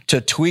hard to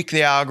tweak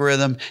the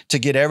algorithm to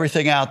get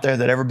everything out there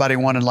that everybody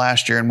wanted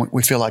last year, and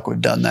we feel like we've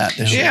done that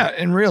this year. Yeah,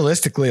 and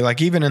realistically,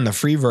 like even in the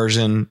free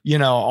version,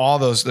 all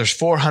those, there's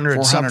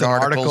 400 something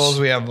articles.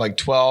 We have like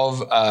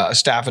 12, a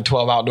staff of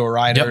 12 outdoor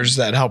writers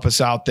that help us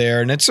out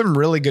there, and it's some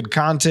really good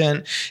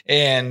content.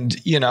 And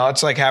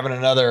it's like having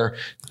another,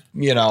 I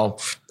don't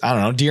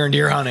know, deer and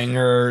deer hunting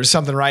or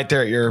something right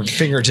there at your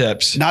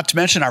fingertips. Not to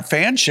mention our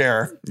fan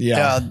share.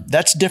 Yeah.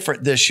 That's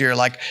different this year.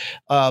 Like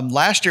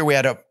last year we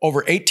had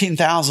over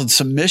 18,000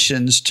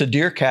 submissions to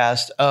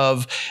DeerCast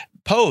of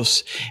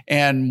posts,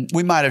 and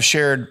we might have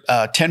shared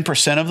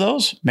 10% of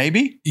those,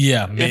 maybe.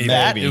 Yeah,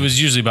 maybe. It was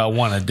usually about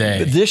one a day.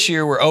 But this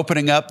year we're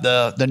opening up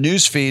the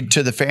news feed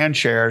to the fan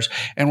shares,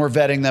 and we're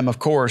vetting them, of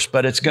course,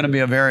 but it's going to be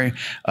a very,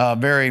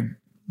 very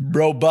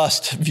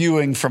robust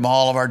viewing from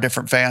all of our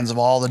different fans of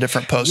all the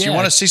different posts. You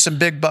want to see some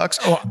big bucks?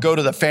 Go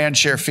to the fan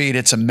share feed.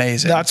 It's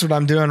amazing. That's what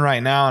I'm doing right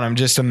now. And I'm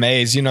just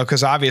amazed,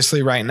 because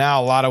obviously right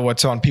now, a lot of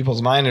what's on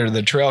people's mind are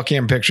the trail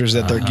cam pictures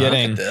that they're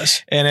getting.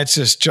 And it's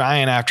just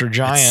giant after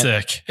giant.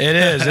 It's sick. It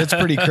is. It's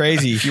pretty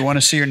crazy. If you want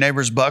to see your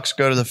neighbor's bucks,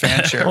 go to the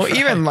fan share. Well,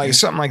 even like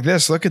something like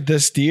this, look at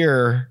this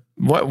deer.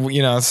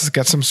 It's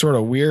got some sort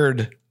of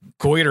weird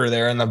goiter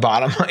there in the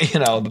bottom,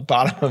 the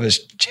bottom of his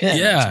chin.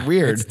 Yeah. It's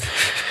weird.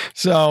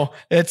 So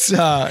it's, you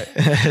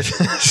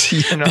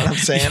know what I'm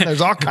saying?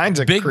 There's all kinds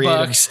of big creative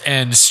bucks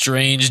and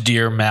strange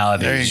deer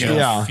maladies. There you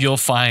go. You'll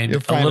find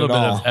a little bit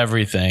of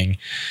everything.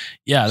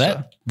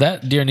 Yeah.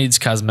 That deer needs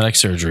cosmetic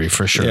surgery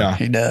for sure. Yeah.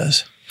 He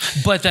does.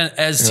 But then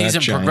as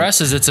season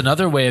progresses, it's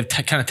another way of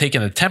kind of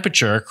taking the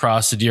temperature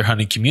across the deer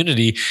hunting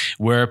community.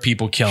 Where are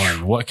people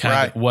killing?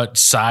 What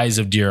size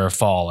of deer are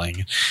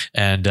falling?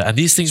 And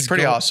these things, it's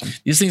pretty awesome.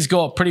 These things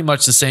go up pretty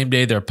much the same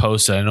day they're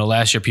posted. I know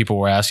last year people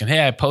were asking,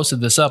 hey, I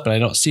posted this up and I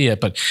don't see it,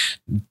 but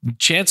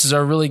chances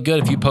are really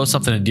good if you post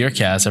something in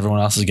DeerCast, everyone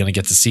else is going to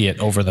get to see it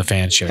over the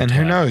fan share. And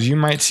who knows, you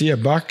might see a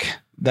buck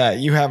that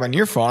you have on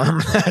your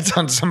farm that's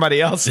on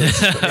somebody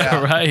else's.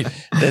 Right.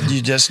 That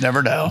you just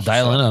never know.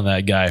 Dial in on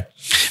that guy.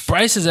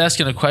 Bryce is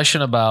asking a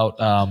question about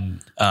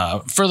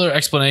further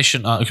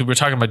explanation. We're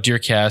talking about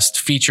DeerCast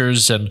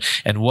features and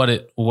what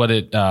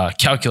it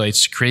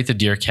calculates to create the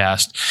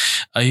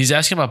DeerCast. He's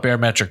asking about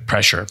barometric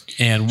pressure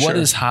and what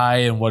is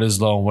high and what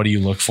is low and what do you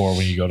look for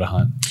when you go to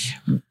hunt?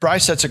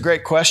 Bryce, that's a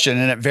great question,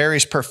 and it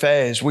varies per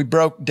phase. We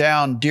broke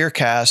down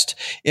DeerCast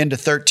into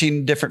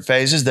 13 different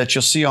phases that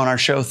you'll see on our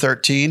show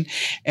 13,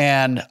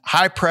 and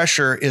high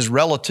pressure is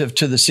relative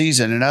to the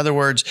season. In other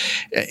words,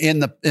 in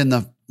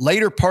the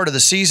later part of the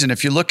season,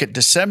 if you look at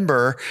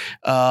December,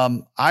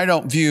 I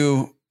don't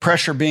view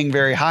pressure being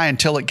very high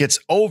until it gets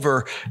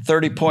over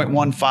 30.15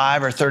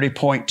 or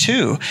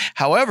 30.2.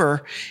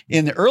 However,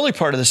 in the early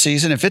part of the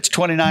season, if it's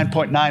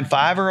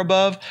 29.95 or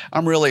above,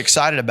 I'm really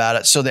excited about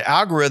it. So the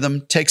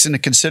algorithm takes into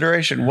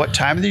consideration what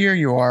time of the year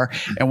you are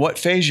and what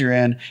phase you're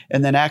in,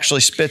 and then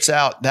actually spits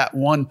out that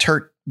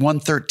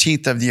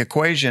 1/13 of the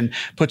equation,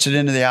 puts it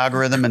into the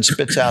algorithm and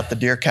spits out the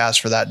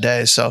DeerCast for that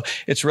day. So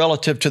it's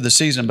relative to the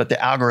season, but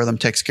the algorithm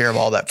takes care of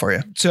all that for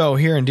you. So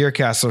here in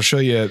DeerCast, I'll show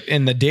you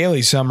in the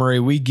daily summary,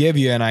 we give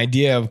you an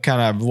idea of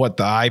kind of what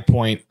the high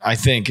point, I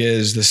think,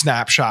 is the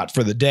snapshot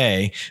for the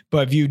day.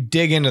 But if you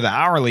dig into the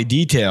hourly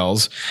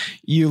details,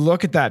 you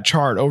look at that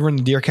chart over in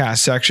the DeerCast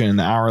section in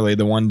the hourly,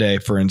 the 1 day,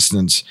 for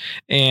instance,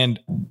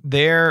 and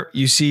there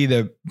you see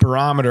the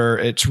barometer,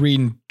 it's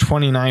reading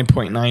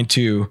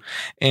 29.92,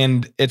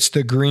 and it's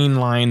the green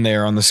line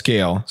there on the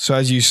scale. So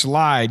as you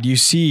slide, you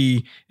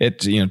see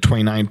it's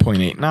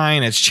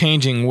 29.89. It's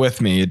changing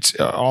with me. It's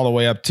all the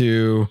way up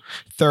to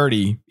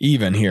 30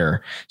 even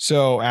here.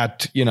 So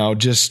at,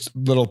 just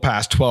little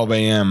past 12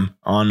 a.m.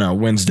 on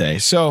Wednesday.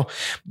 So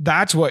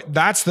that's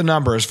the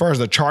number. As far as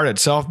the chart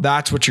itself,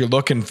 that's what you're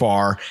looking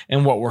for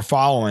and what we're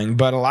following.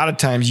 But a lot of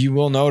times you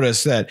will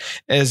notice that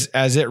as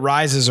it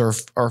rises or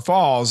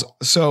falls,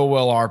 so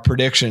will our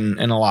prediction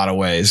in a lot of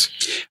ways.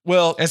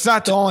 Well, it's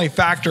not the only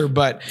factor,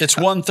 but it's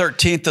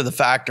 1/13 of the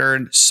factor.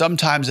 And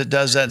sometimes it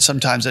does that, and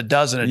sometimes it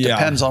doesn't. It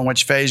depends on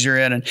which phase you're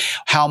in and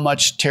how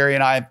much Terry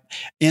and I,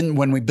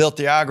 when we built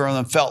the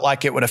algorithm, felt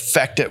like it would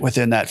affect it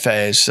within that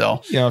phase.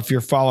 So, if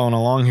you're following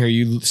along here,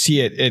 you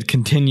see it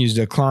continues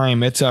to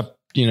climb. It's up,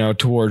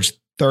 towards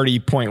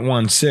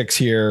 30.16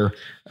 here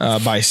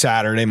by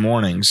Saturday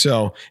morning.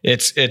 So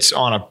it's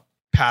on a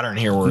pattern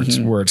here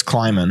where it's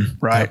climbing.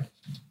 Right.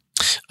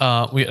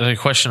 We had a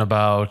question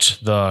about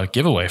the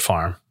giveaway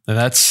farm. And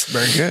that's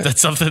very good.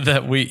 That's something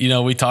that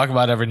we talk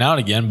about every now and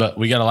again, but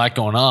we got a lot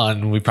going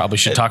on. We probably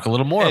should talk a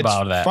little more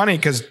about that. It's funny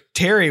because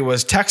Terry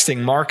was texting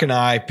Mark and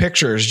I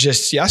pictures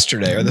just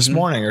yesterday or this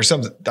morning or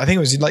something. I think it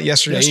was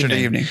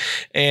yesterday evening.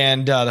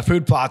 And the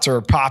food plots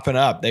are popping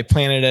up. They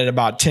planted it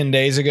about 10,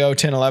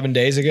 11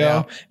 days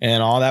ago,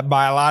 and all that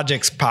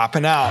biologics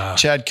popping out.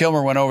 Chad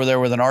Kilmer went over there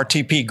with an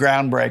RTP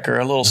groundbreaker,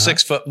 a little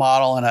 6-foot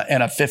model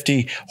and a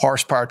 50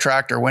 horsepower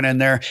tractor, went in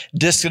there,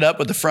 disked it up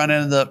with the front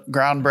end of the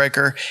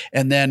groundbreaker,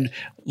 and then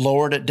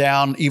lowered it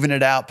down, evened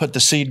it out, put the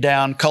seed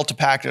down,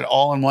 cultipacked it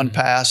all in one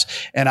pass.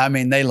 And I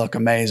mean, they look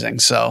amazing.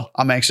 So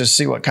I'm anxious to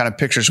see what kind of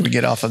pictures we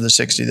get off of the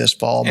 60 this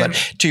fall. But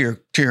to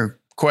your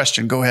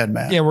question, go ahead,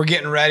 Matt. Yeah, we're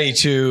getting ready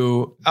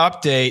to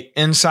update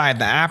inside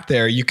the app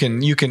there. You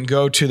can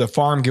go to the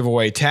farm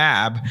giveaway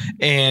tab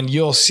and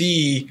you'll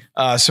see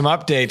some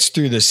updates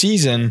through the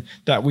season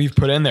that we've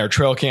put in there,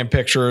 trail cam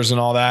pictures and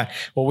all that.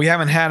 Well, we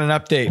haven't had an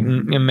update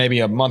in maybe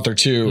a month or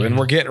two, and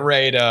we're getting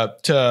ready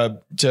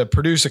to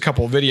produce a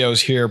couple of videos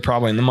here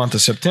probably in the month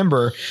of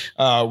September.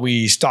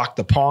 We stocked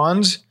the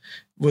ponds.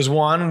 Was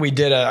one. We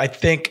did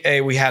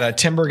we had a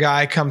timber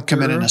guy come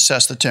in and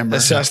assess the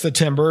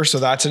timber. So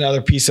that's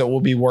another piece that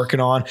we'll be working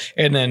on.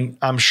 And then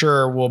I'm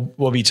sure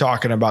we'll be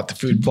talking about the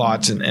food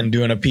plots and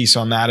doing a piece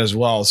on that as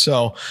well.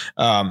 So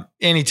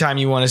anytime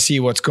you want to see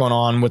what's going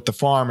on with the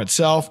farm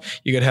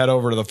itself, you could head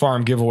over to the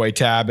farm giveaway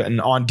tab and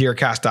on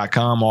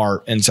deercast.com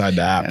or inside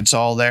the app. It's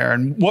all there.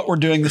 And what we're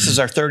doing, this is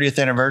our 30th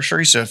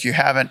anniversary. So if you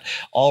haven't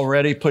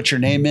already put your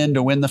name in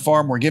to win the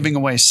farm, we're giving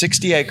away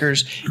 60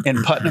 acres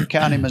in Putnam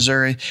County,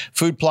 Missouri.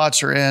 Food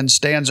plots are in,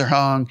 stands are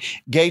hung,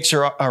 gates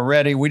are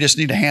ready. We just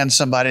need to hand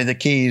somebody the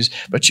keys,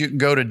 but you can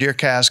go to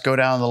DeerCast, go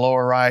down to the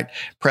lower right,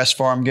 press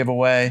farm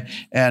giveaway,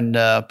 and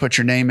put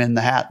your name in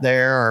the hat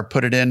there or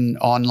put it in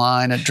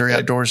online at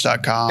DreAoutdoors.com.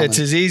 It's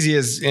as easy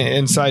as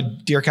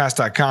inside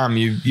DeerCast.com.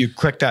 You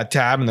click that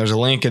tab and there's a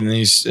link and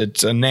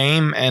it's a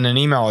name and an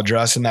email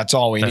address, and that's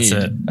all we need.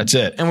 That's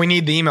it. And we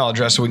need the email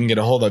address so we can get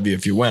a hold of you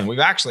if you win. We've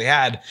actually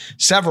had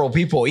several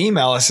people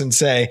email us and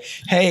say,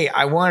 hey,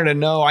 I wanted to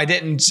know, I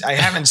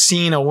haven't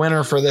seen a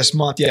winner for this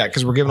month yet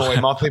because we're giving away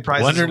monthly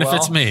prizes. Wonder if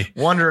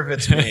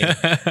it's me.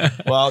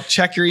 Well,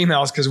 check your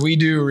emails because we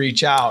do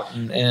reach out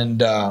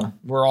and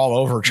we're all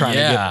over trying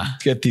to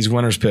get these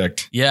winners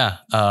picked. Yeah.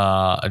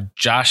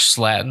 Josh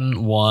Slatton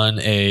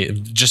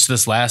just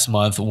this last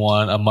month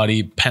won a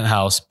Muddy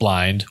Penthouse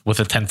blind with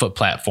a 10-foot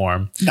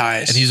platform.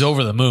 Nice. And he's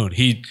over the moon.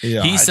 He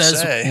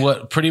says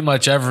what pretty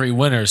much every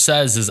winner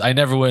says is, I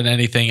never win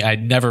anything. I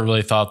never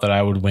really thought that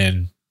I would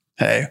win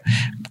Hey,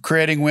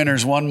 creating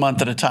winners 1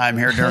 month at a time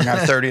here during our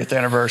 30th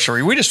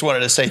anniversary. We just wanted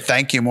to say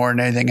thank you more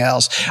than anything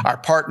else. Our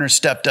partners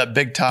stepped up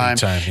big time.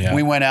 Yeah.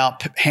 We went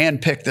out,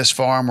 handpicked this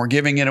farm. We're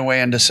giving it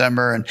away in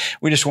December, and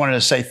we just wanted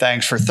to say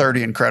thanks for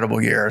 30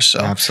 incredible years. So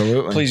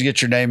absolutely, please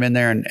get your name in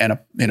there and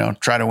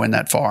try to win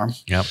that farm.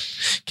 Yep.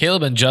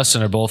 Caleb and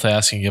Justin are both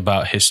asking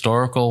about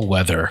historical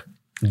weather.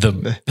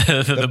 The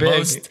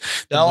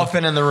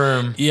elephant in the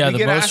room. Yeah,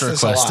 the most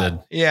requested.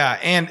 Yeah,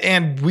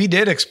 and we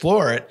did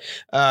explore it,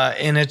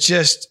 and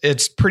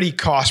it's pretty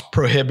cost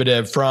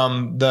prohibitive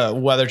from the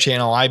Weather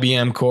Channel,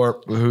 IBM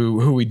Corp,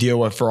 who we deal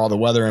with for all the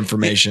weather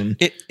information.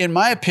 In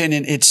my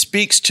opinion, it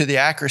speaks to the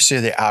accuracy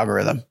of the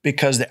algorithm,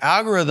 because the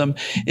algorithm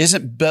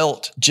isn't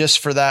built just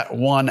for that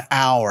 1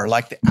 hour.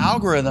 Like, the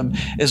algorithm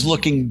is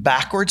looking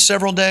backwards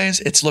several days,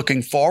 it's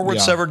looking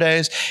forward several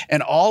days,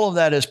 and all of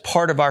that is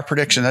part of our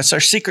prediction. That's our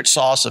secret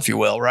sauce, if you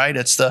will, right?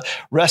 It's the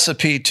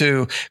recipe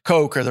to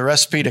Coke or the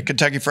recipe to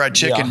Kentucky Fried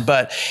Chicken.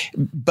 Yeah.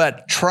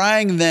 But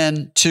trying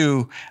then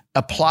to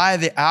apply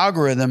the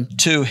algorithm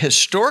to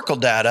historical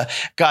data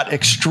got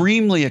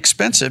extremely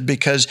expensive,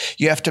 because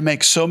you have to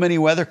make so many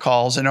weather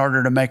calls in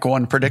order to make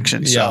one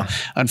prediction. Yeah. So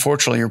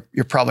unfortunately,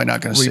 you're probably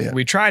not going to see it.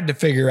 We tried to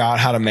figure out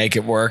how to make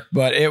it work,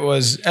 but it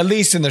was, at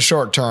least in the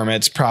short term,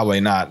 it's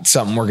probably not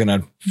something we're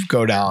going to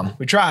go down.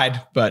 We tried,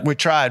 but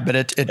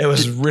it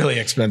was really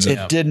expensive.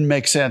 It didn't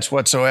make sense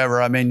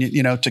whatsoever. I mean,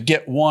 to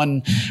get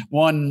one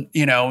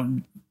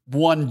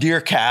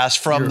deer cast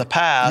from the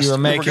past,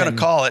 we were going to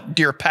call it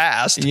deer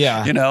past,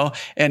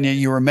 and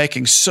you were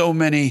making so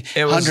many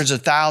hundreds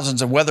of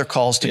thousands of weather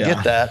calls to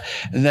get that.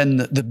 And then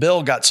the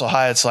bill got so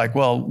high, it's like,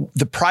 well,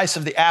 the price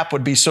of the app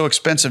would be so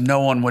expensive,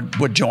 no one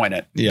would join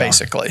it,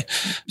 basically.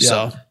 Yeah.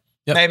 So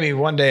maybe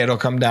one day it'll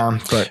come down,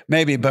 but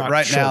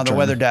right now the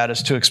weather data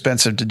is too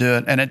expensive to do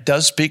it. And it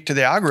does speak to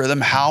the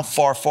algorithm, how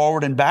far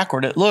forward and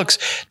backward it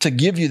looks to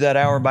give you that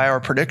hour by hour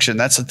prediction.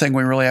 That's the thing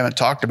we really haven't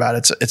talked about.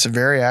 It's a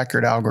very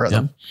accurate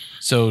algorithm. Yep.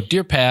 So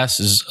Deer Pass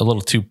is a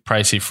little too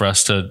pricey for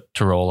us to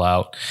roll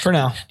out for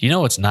now. Do you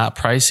know what's not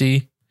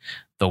pricey?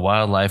 The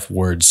wildlife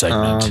word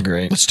segment. Oh,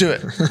 great. Let's do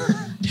it.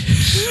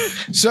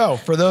 So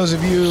for those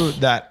of you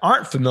that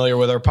aren't familiar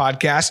with our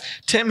podcast,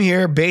 Tim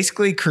here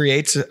basically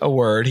creates a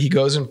word. He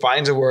goes and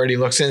finds a word. He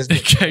looks in his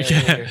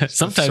dictionary.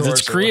 Sometimes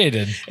it's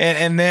created.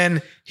 And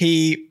then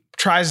he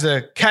tries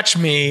to catch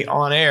me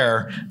on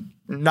air,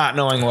 not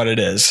knowing what it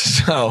is.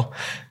 So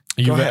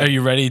are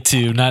you ready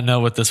to not know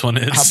what this one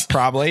is?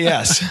 Probably,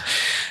 yes.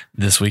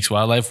 This week's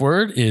wildlife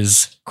word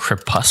is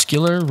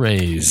crepuscular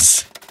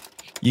rays.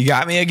 You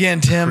got me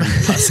again, Tim.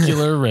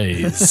 Crepuscular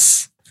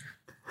rays.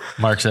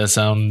 Mark, does that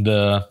sound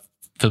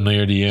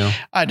familiar to you?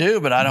 I do,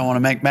 but I don't want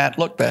to make Matt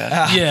look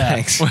bad. Yeah.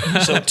 Thanks.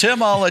 So,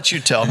 Tim, I'll let you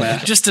tell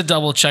Matt. Just to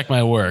double check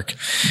my work.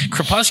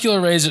 Crepuscular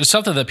rays are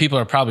something that people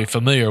are probably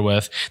familiar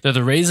with. They're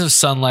the rays of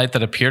sunlight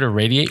that appear to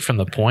radiate from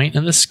the point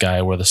in the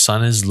sky where the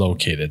sun is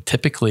located,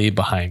 typically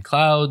behind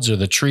clouds or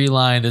the tree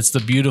line. It's the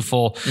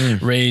beautiful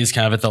rays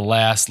kind of at the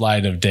last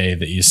light of day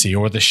that you see,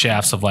 or the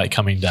shafts of light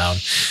coming down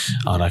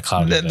on a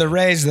cloud. The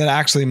rays that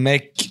actually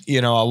make, a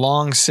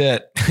long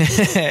sit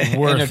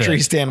in a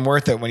tree stand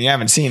worth it when you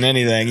haven't seen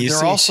anything.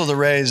 They're also the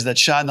rays that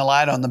shine the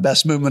light on the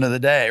best movement of the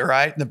day,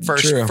 right? The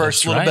first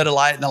little bit of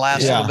light and the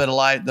last little bit of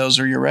light, those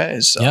are your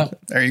rays. So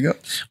there you go.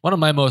 One of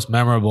my most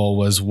memorable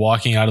was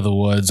walking out of the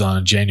woods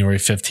on January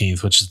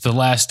 15th, which is the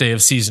last day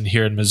of season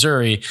here in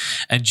Missouri.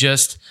 And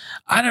just,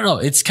 I don't know,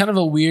 it's kind of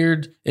a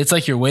weird, it's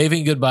like you're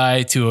waving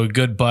goodbye to a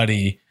good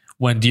buddy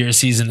when deer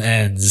season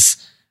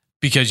ends.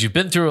 Because you've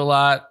been through a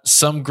lot,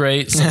 some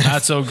great, some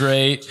not so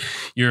great.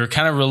 You're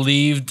kind of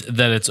relieved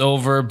that it's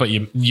over, but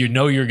you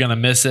know you're going to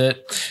miss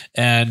it.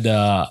 And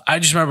I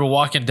just remember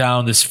walking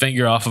down this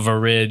finger off of a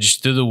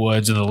ridge through the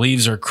woods, and the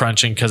leaves are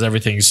crunching because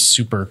everything's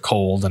super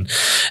cold,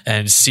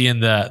 and seeing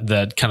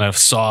that kind of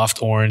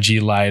soft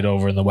orangey light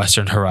over in the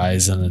western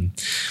horizon,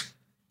 and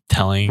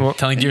telling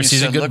deer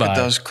season goodbye. Look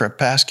at those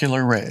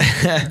crepuscular rays.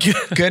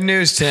 Good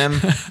news, Tim.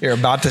 You're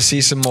about to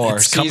see some more.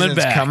 It's coming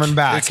back. It's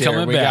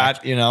coming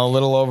back. We got, a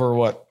little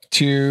over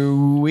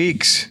 2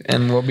 weeks,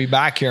 and we'll be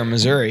back here in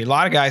Missouri. A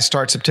lot of guys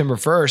start September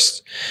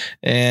 1st,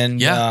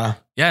 and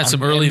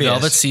some early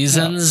velvet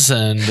seasons,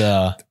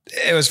 and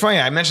it was funny.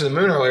 I mentioned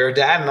the moon earlier.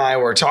 Dad and I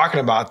were talking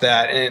about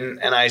that, and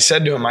I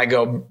said to him, I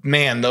go,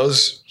 man,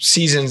 those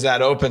seasons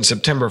that open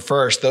September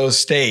 1st, those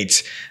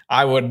states,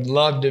 I would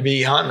love to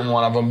be hunting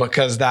one of them,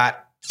 because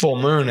that full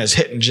moon is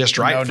hitting just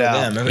right for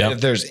them.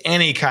 If there's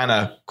any kind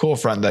of cool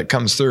front that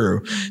comes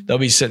through, they'll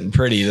be sitting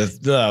pretty.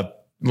 The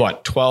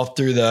 12th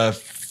through the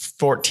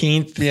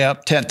 14th? Yeah,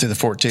 10th through the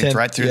 14th,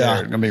 right through there.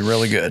 It's going to be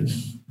really good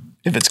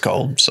if it's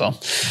cold. So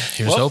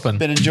here's open.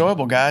 Been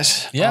enjoyable,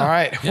 guys. Yeah. All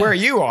right. Yeah. Where are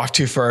you off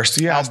to first?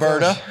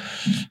 Alberta.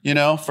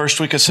 first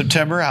week of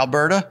September,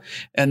 Alberta,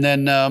 and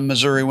then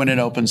Missouri when it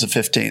opens the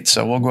 15th.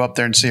 So we'll go up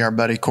there and see our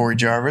buddy Corey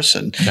Jarvis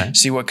and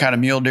see what kind of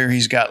mule deer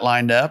he's got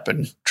lined up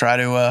and try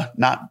to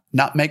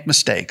not make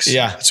mistakes.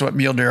 Yeah. That's what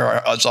mule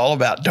deer is all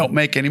about. Don't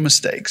make any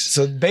mistakes.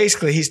 So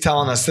basically, he's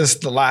telling us this is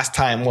the last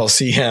time we'll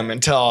see him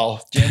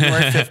until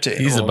January 15th.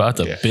 He's about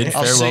to bid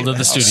farewell to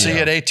the studio. I'll see you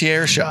at AT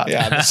Air Shot.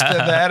 Yeah,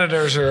 the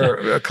editors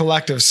are a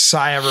collective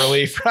sigh of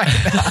relief right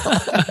now.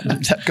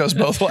 That goes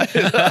both ways.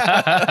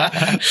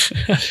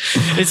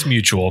 It's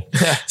mutual.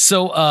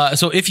 So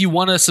if you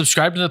want to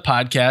subscribe to the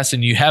podcast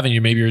and you haven't,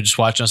 maybe you're just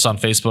watching us on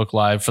Facebook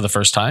Live for the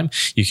first time,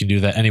 you can do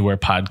that anywhere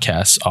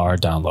podcasts are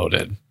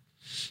downloaded.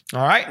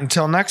 All right.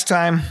 Until next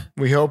time,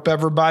 we hope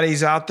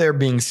everybody's out there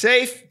being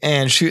safe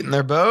and shooting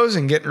their bows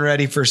and getting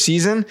ready for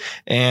season.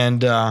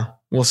 And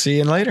we'll see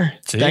you later.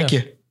 Thank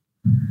you.